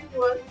 Pathetic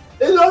one.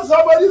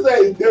 Somebody said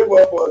he gave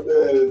up on the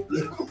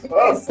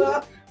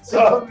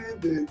solving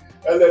the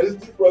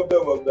electricity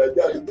problem of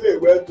Nigeria. They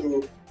went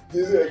to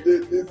this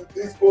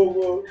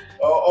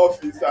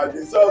office and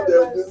they saw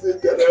them using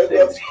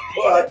generators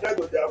to attend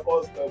to their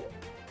customers.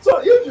 So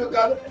if you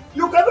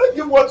cannot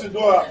give what you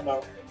don't have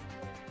now.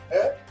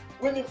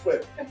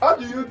 Winifred, how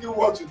do you give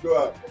what you don't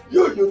have?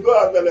 You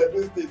don't have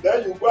electricity,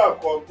 then you go and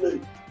complain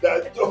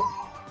that It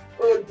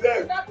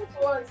happened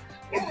to us.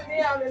 When we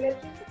didn't have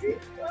electricity,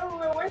 when we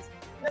went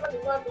never to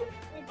work.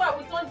 In fact,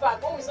 we turned back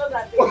when we saw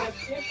that they were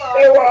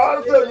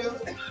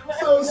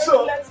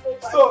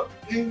so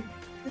in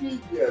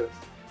 3 years,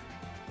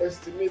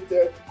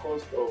 estimated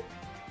cost of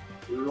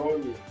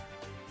running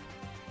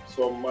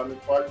some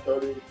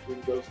manufacturing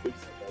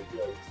industries in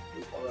Nigeria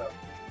is 350.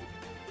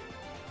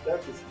 That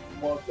is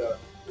more than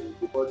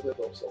the budget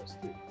of some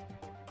states.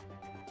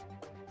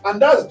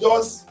 And that's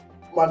just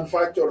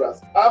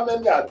manufacturers. How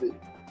many are they?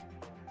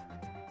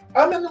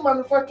 How many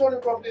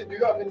manufacturing companies do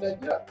you have in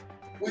Nigeria?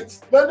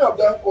 With many of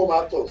them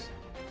comatose.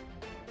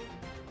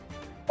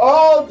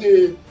 All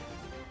the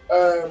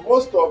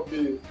most of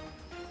the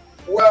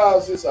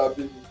warehouses have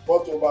been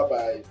bought over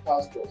by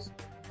pastors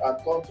and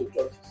turned to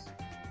churches.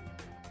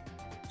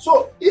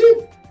 So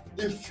if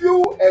the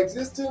few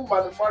existing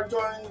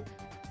manufacturing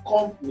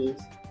companies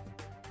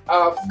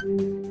have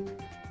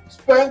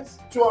spent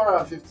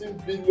 215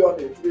 billion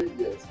in 3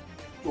 years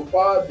to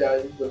power their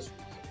industry,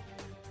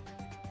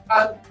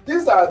 and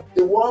these are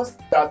the ones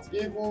that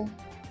even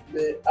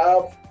may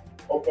have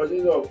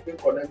opportunity of being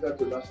connected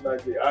to national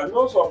grid. I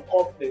know some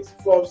companies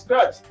from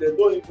scratch they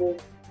don't even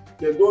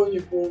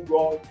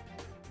run.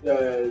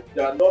 They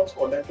are not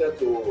connected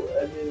to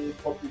any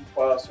public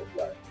power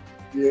supply.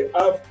 They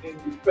have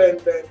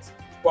independent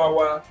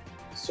power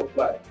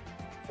supply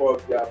for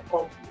their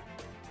company.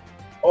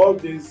 All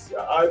these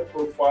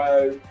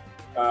high-profile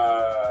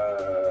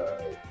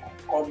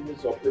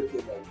companies operating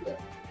in Nigeria,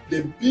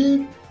 they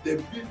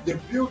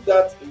build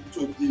that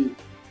into the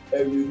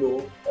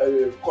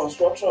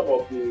construction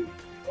of the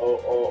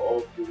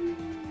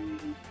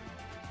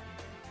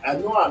I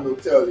know an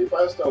hotel, a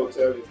 5-star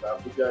hotel in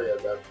Abuja here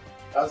that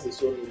has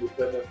its own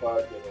independent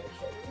power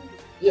generation.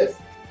 Yes,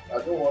 I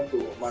don't want to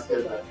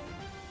market that.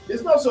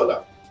 It's not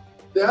solar.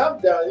 They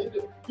have their.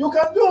 You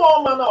can do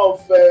all manner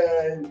of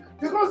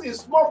because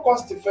it's more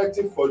cost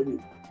effective for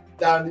you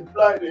than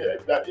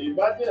that.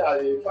 Imagine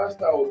a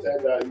 5-star hotel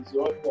that is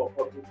running on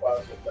public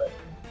power supply.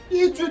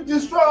 It will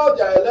destroy all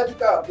their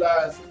electrical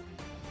appliances.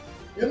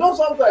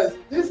 Sometimes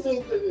this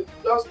thing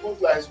just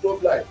moves like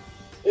strobe light.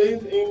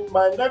 In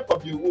my neck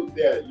of the wood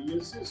there,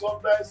 you see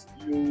sometimes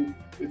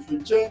if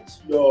you change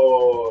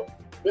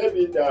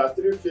maybe there are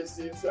 3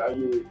 phases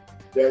and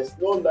there's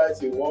no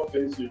light in one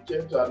phase, you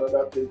change to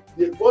another phase.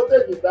 The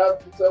voltage in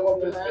that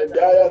second phase may be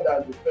higher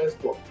than the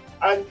first one.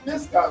 And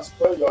this can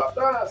spoil your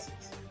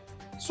appliances.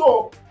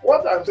 So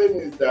what I'm saying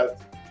is that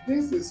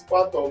this is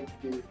part of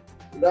the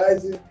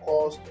rising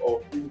cost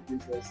of doing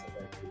business in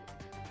Nigeria.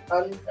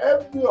 And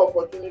every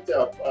opportunity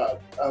I've had,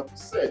 I've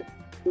said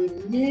we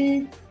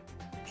need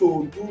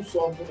to do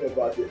something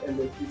about the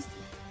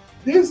electricity.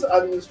 This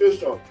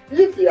administration,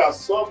 if they have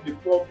solved the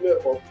problem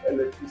of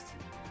electricity,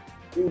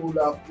 we would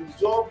have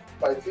resolved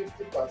by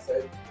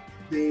 50%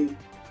 the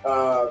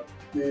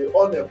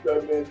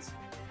unemployment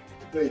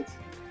rate.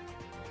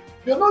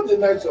 You know the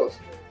nexus.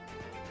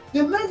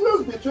 The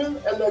nexus between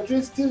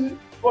electricity,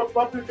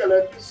 public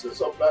electricity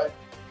supply,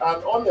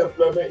 and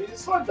unemployment is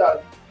such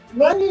that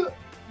many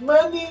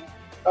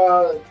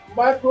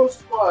micro,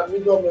 small, and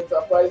medium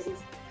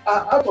enterprises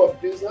are out of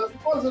business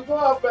because they don't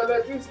have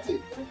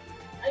electricity.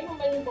 I know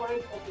many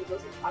foreign companies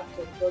also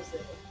factor because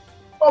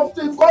Of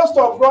the cost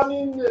of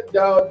running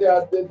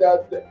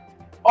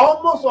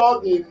almost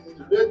all the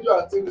radio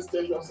and TV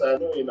stations I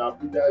know in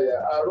Abuja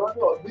here are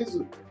running on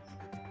diesel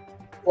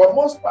for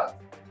most part.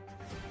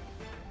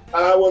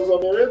 I was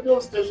on a radio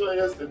station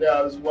yesterday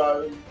as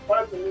well.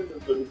 5 minutes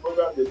into the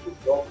program, they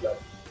took the offline.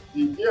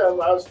 The GM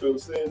has to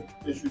say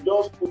they should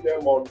just put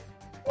them on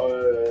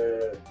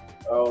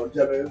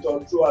generator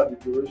throughout the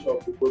duration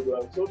of the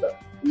program, so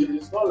that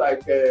it's not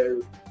like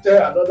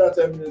another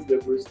 10 minutes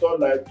they've restored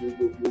light, you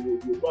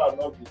go and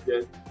not be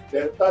there.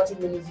 Then 30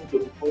 minutes into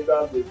the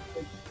program, they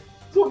take.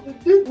 So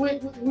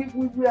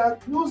we are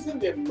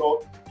losing a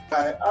lot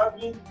by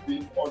having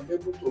been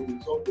unable to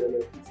resolve the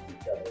electricity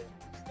challenge.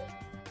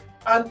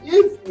 And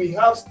if we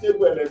have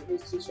stable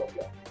electricity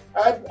supply,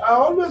 I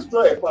always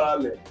draw a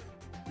parallel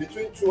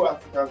between two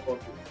African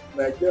countries,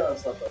 Nigeria and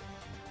South Africa.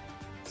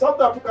 South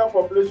African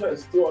population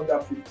is still under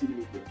 50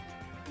 million.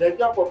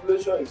 Nigerian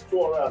population is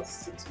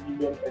 206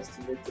 million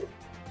estimated.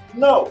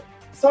 Now,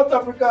 South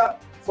Africa,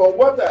 from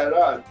what I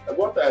learned,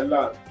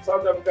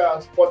 South Africa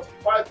has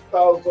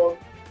 40,000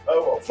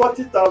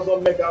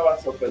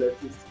 megawatts of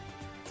electricity.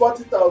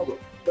 40,000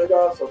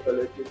 megawatts of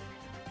electricity.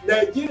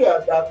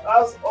 Nigeria, that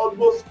has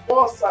almost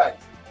 4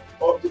 sites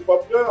of the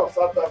population of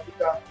South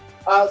Africa,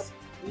 has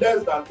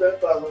less than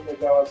 10,000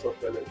 megawatts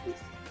of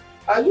electricity.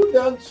 Are you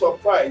then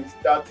surprised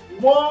that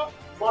more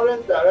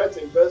foreign direct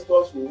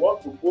investors will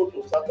want to go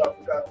to South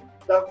Africa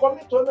than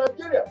coming to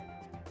Nigeria?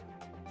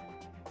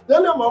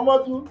 Dele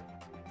Momodu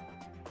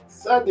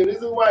said the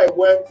reason why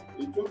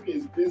he took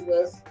his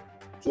business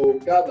to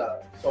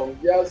Ghana some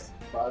years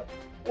back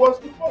was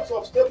because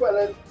of stable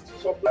electricity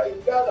supply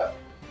in Ghana.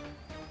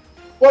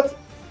 But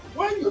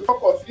when you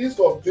talk of ease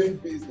of doing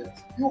business,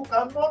 you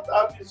cannot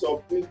have ease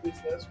of doing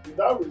business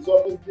without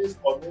resolving this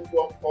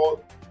conundrum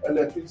called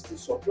electricity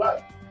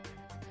supply.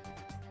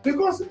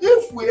 Because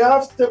if we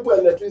have stable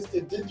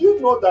electricity, did you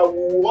know that we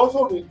will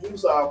also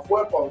reduce our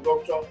fuel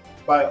consumption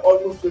by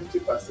almost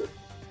 50%?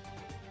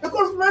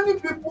 Because many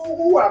people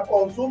who are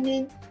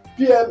consuming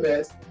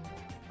PMS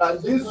and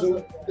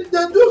diesel, they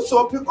do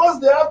so because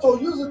they have to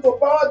use it to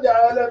power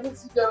their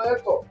electricity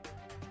generator.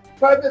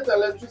 Private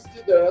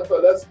electricity generator,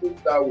 let's put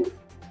it that way.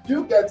 Do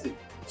you get it?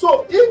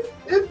 So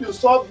if you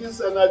solve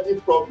this energy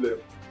problem,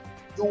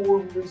 you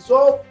will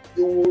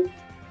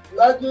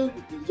largely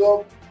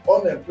resolve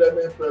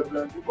unemployment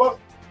problem, because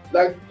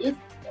like if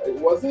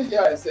was it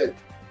here I said,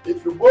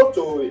 if you go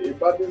to a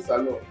barbing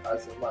salon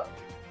as a man,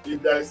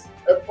 if there is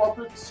a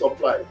public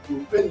supply,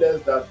 you pay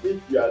less than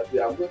if they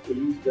are going to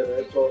use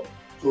generator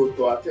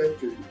to attend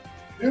to you.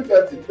 Do you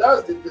get it?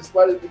 That's the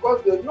disparity,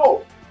 because they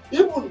know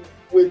even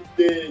with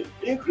the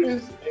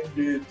increase in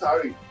the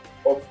tariff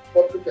of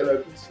public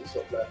electricity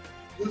supply,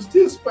 you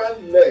still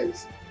spend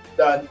less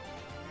than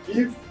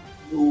if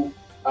you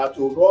are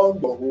to run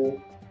the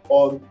home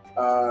on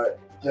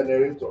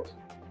generators.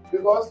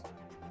 Because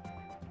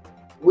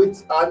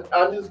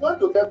and it's going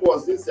to get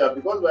worse this year,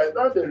 because by the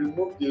time they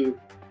remove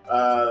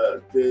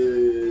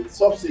the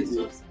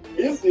subsidy,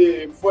 if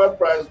the fuel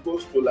price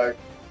goes to like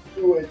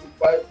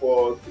 285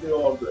 or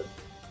 300,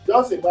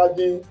 just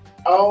imagine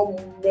how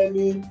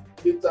many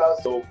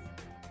liters of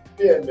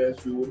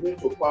PMS you will need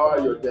to power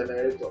your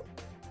generator.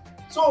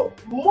 So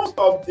most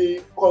of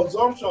the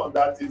consumption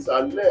that is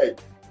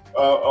alleged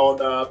on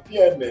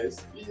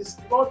PMS is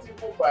not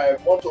even by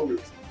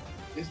motorists.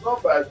 It's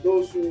not by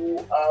those who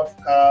have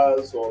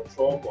cars or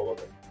truck or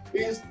whatever.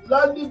 It's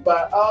largely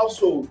by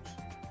households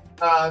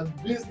and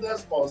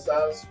business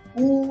concerns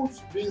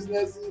whose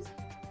businesses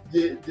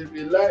they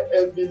rely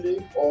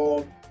heavily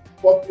on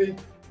public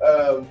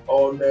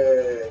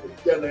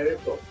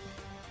generator.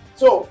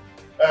 So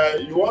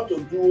you want to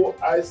do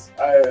ice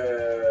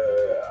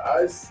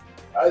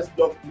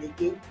block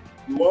making,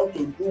 you want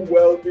to do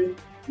welding,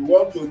 you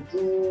want to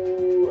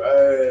do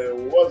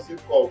what's it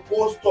called,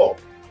 cold store,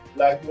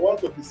 like you want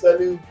to be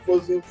selling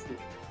frozen food.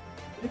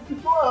 If you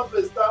don't have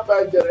a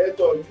standby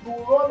generator,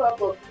 you run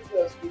out of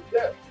business with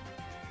them,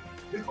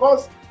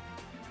 because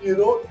you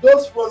know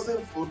those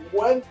frozen food,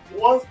 once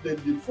they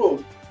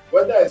defrost,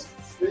 whether it's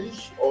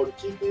fish or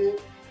chicken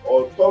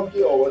or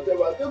turkey or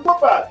whatever, they go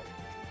bad.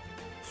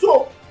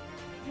 So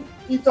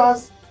it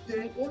has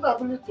the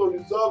inability to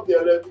resolve the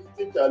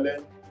electricity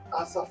challenge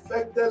has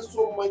affected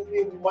so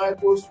many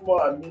micro,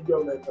 small, and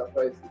medium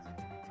enterprises.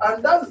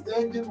 And that's the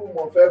engine room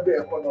of every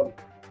economy.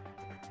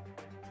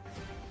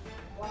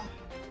 Wow,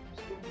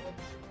 so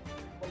much.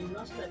 From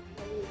national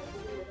economy,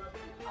 we're going over to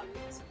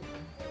analytics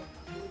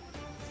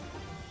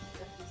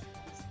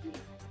this day.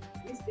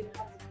 This day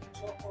has a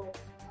picture of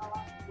our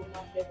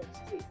former head of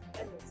state,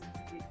 MS,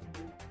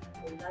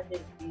 the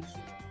United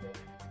Nations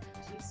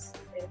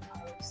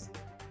GCMRC,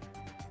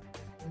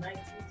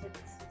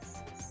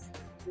 1936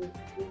 to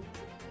 2020.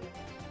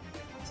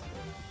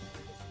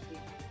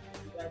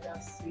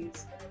 That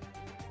says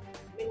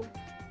many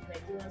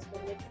Nigerians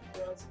public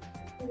insurance,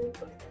 including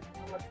President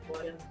Muhammad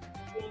Buhari,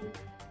 paying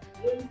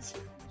loan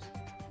tribute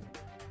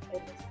to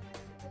MS.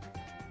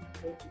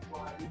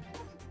 Buhari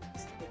was a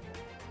mistake.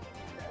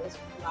 There was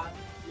flat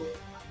loan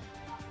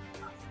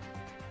and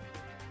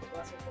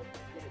Obasanjo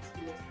complex.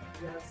 He was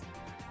Nigeria's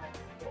prime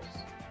force.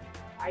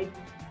 I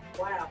do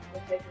why I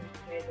appointed him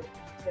head of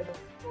the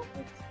Senate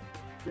government.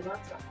 Do not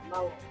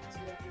allow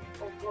opportunity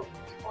for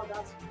government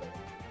others to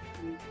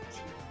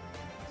achieve.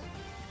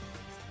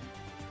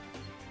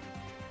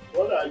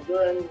 Well, I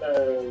join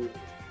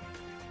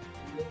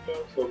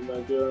millions of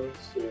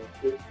Nigerians to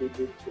pay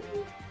tribute to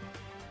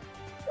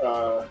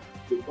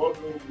the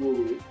boardroom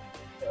guru,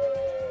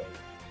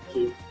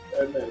 Chief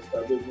Ernest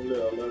Adegule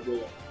Olade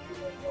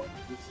of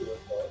this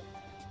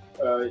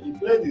record. He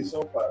played his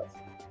own part,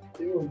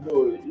 even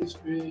though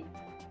history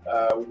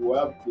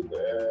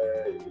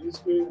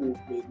history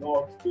may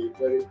not be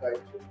very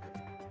kind to him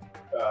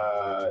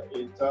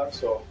in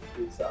terms of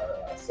his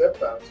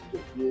acceptance to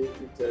be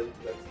interim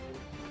president.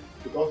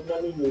 Because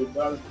many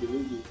Yorubas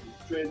believe he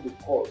betrayed the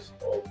cause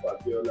of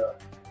Abiola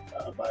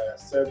by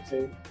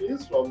accepting.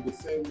 He's from the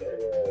same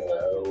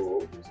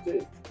Ogun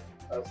state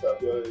as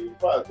Abiola. In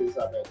fact, he's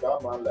an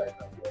man like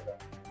Abiola.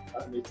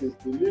 And it is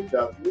believed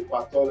that if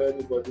at all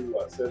anybody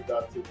will accept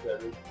that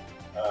interim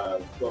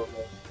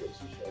government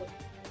position,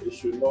 it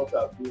should not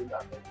have been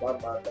an man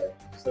like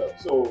himself.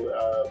 So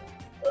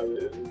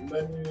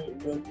many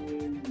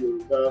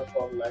Yoruba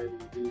frontline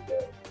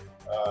leaders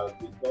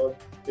did not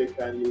take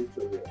kindly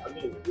to it. I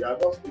mean, we are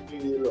not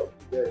speaking ill of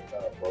the dead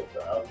now, but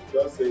I'm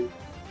just saying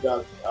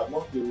that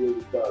among the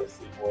Yorubas,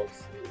 it was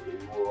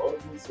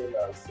also seen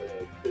as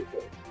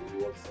patriot. It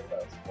was seen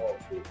as more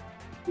of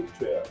a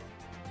betrayal.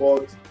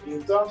 But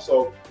in terms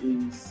of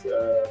his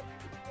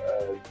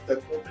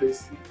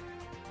technocracy,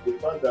 the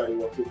fact that he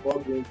was a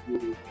boardroom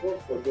guru,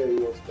 don't forget he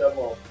was chairman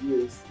of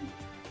UAC,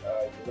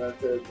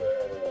 United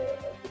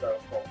African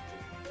Company,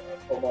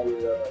 former Royal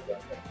Nigeria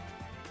Company.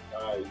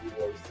 He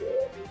was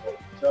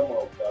chairman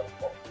of that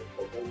company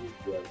for many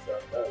years,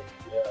 and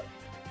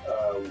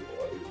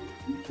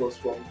it was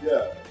from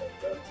there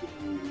that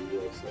he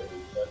was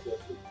invited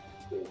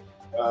to.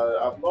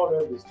 I've not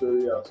read the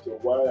story as to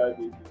why I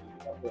did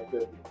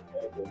appointed in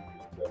head of the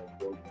interim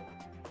government,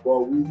 but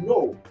we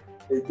know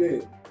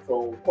again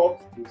from court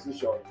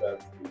decision that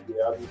the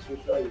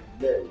administration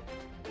he led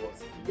was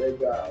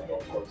illegal and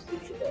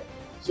unconstitutional.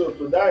 So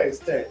to that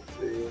extent,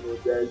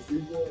 there is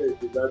even a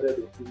divided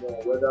opinion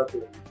on whether to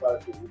refer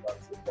to him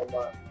as a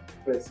former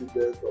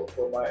president or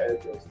former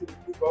head of state.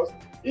 Because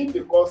if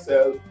the court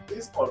says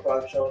this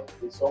contraction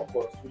is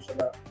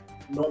unconstitutional,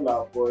 null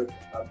and void,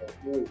 and of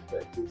no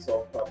effect, it's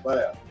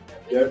unfair.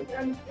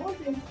 And one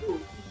thing too,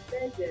 he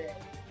said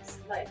his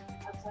life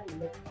after he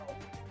left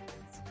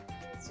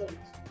out. Sorry.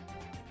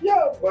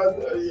 Yeah, but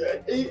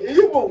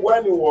even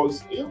when he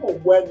was in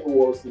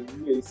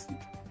UAC,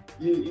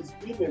 he's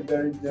been a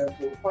very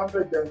gentle,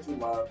 perfect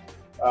gentleman,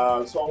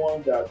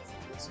 someone that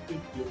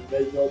speaks in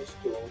measured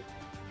tone,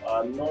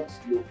 not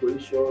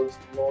loquacious,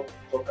 not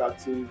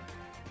talkative,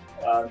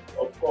 and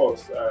of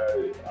course,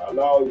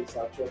 allow his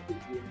action to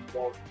do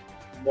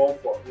more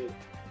for him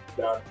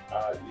than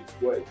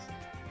his words.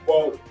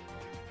 But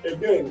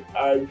again,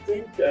 I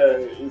think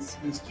it's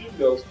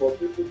mischievous for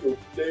people to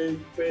pay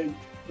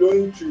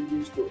paying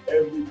tributes to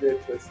every dead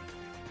person.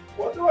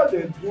 Whatever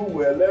they do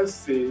well, let's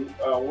say,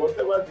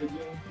 whatever they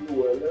didn't do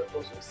well, let's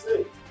also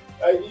say.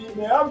 He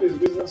may have his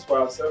reasons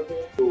for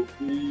accepting to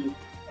be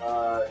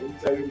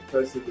interim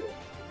president,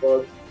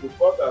 but the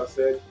court has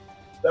said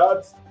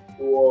that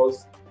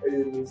was a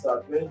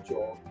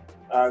misadventure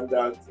and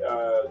that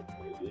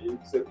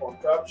it's a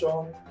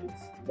contraption,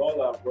 it's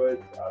null and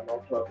void and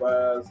ultra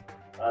bias,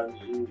 and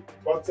he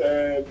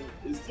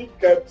still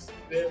kept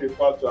being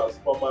referred to as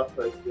former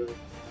president,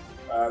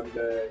 and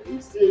he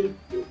still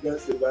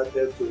gets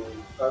invited to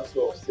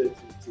Council of State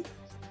meetings.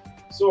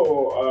 So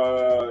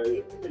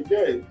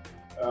again,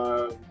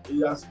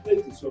 he has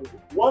played his own.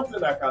 One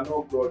thing I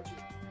cannot grudge him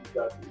is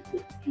that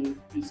he's a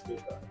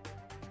peacemaker.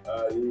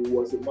 He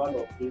was a man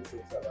of peace,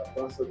 he's an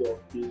ambassador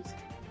of peace,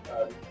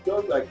 and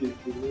just like his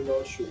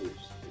demeanor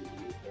shows,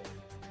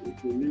 he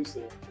believes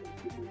in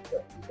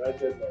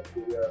United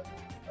Nigeria,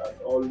 and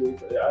always.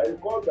 I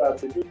recall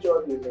that he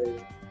featured in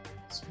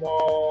a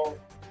small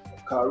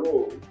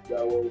carol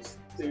that was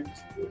taped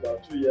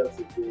about 2 years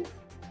ago,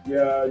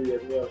 where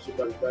Yemi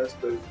Oshiba, the vice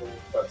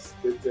president,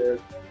 participated.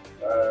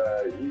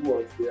 He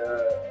was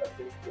there, I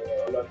think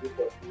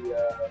Oladipo was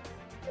there,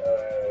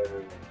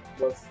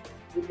 was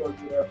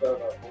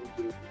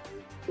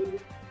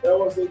there There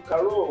was a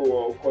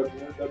carol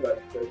coordinated by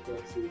the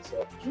presidency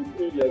some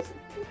 2-3 years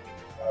ago,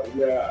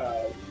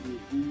 where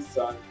we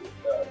sang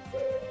that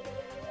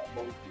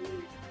among the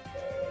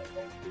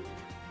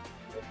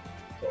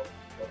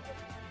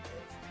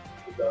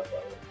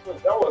so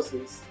that was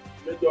his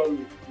major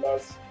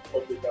last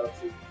public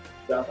outing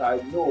that I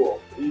know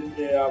of. He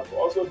may have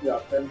also been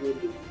attending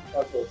the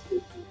Council of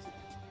State meeting,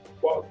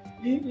 but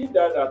he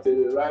died at a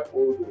ripe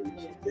old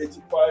age.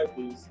 85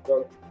 is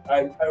not.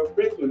 I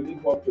pray to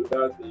live up to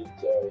that age.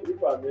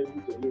 If I'm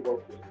able to live up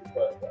to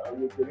 85, I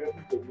will be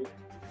able to meet him.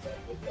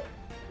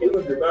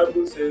 Even the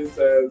Bible says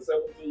 70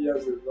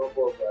 years is the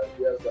number of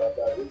years, and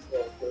that is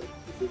not going to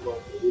live up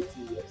to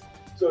 80 years.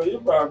 So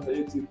if I'm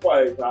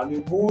 85 and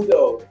in good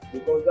health,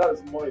 because that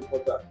is more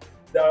important,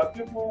 there are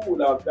people who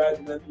would have died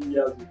many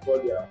years before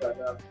their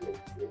final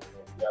death.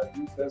 They are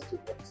useless to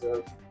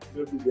themselves.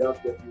 Maybe they have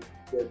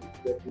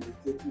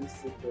debilitating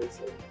sickness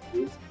and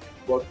this.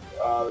 But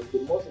the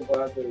most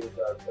important thing is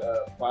that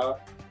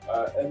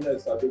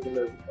NS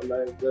Adekunle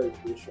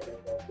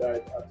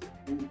died at a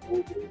good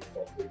old age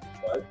of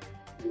 85.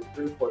 We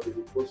pray for the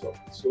repose of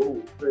the soul.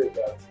 We pray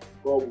that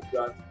God will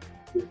grant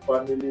the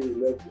family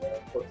left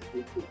behind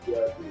continue to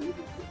bear the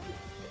irritating.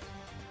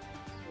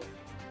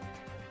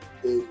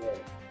 Amen.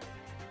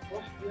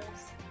 What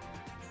bless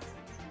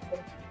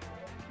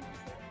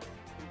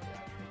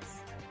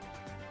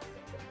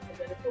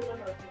the program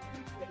of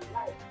the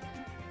life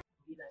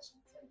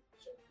leadership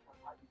television and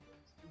how you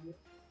do it.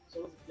 So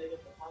it's a pleasure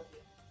to have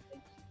you.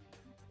 Thank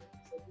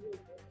you.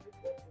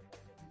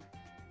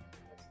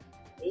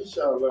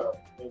 Inshallah,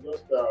 may God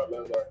spare our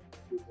lives and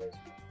goodness.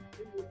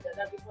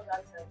 Before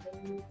that time, when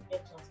you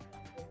get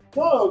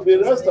no, be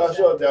rest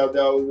assured that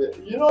there will be,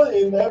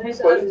 in every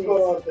political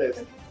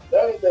contest,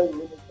 let me tell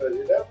you,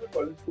 in every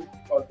political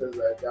contest,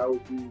 there will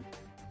be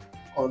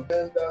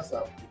contenders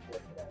and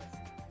pretenders.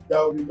 There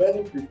will be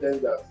many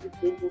pretenders.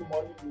 People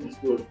money means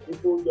gold.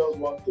 People just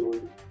want to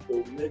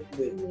make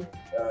name.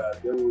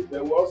 They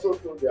will also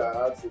throw their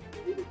hearts into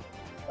it.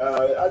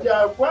 And there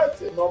are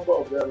quite a number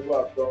of them who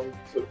have done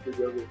so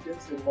previously.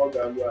 Kinsey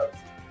Morgan who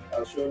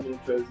has shown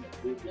interest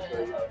in being the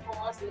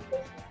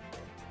president.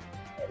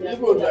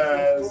 Even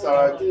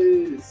Saraki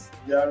is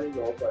gearing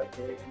up, I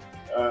think.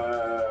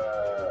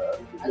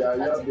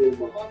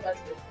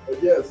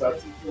 Yes,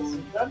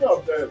 many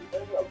of them.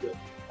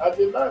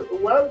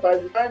 By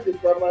the time the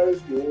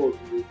primaries will hold,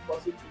 we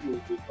possibly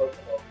will be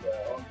talking of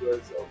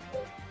hundreds of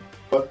them.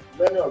 But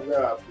many of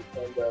them are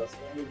pretenders,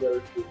 only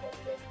very few of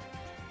them.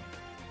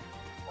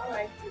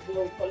 Alright, people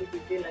will call it a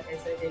day, like I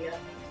said earlier.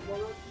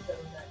 Tomorrow,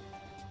 don't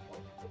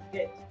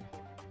forget.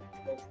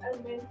 Because I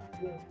meant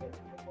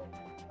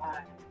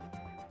bye.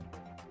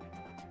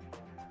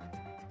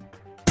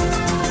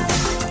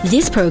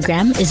 This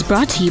program is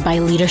brought to you by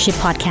Leadership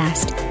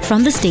Podcast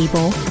from the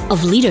stable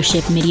of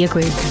Leadership Media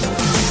Group.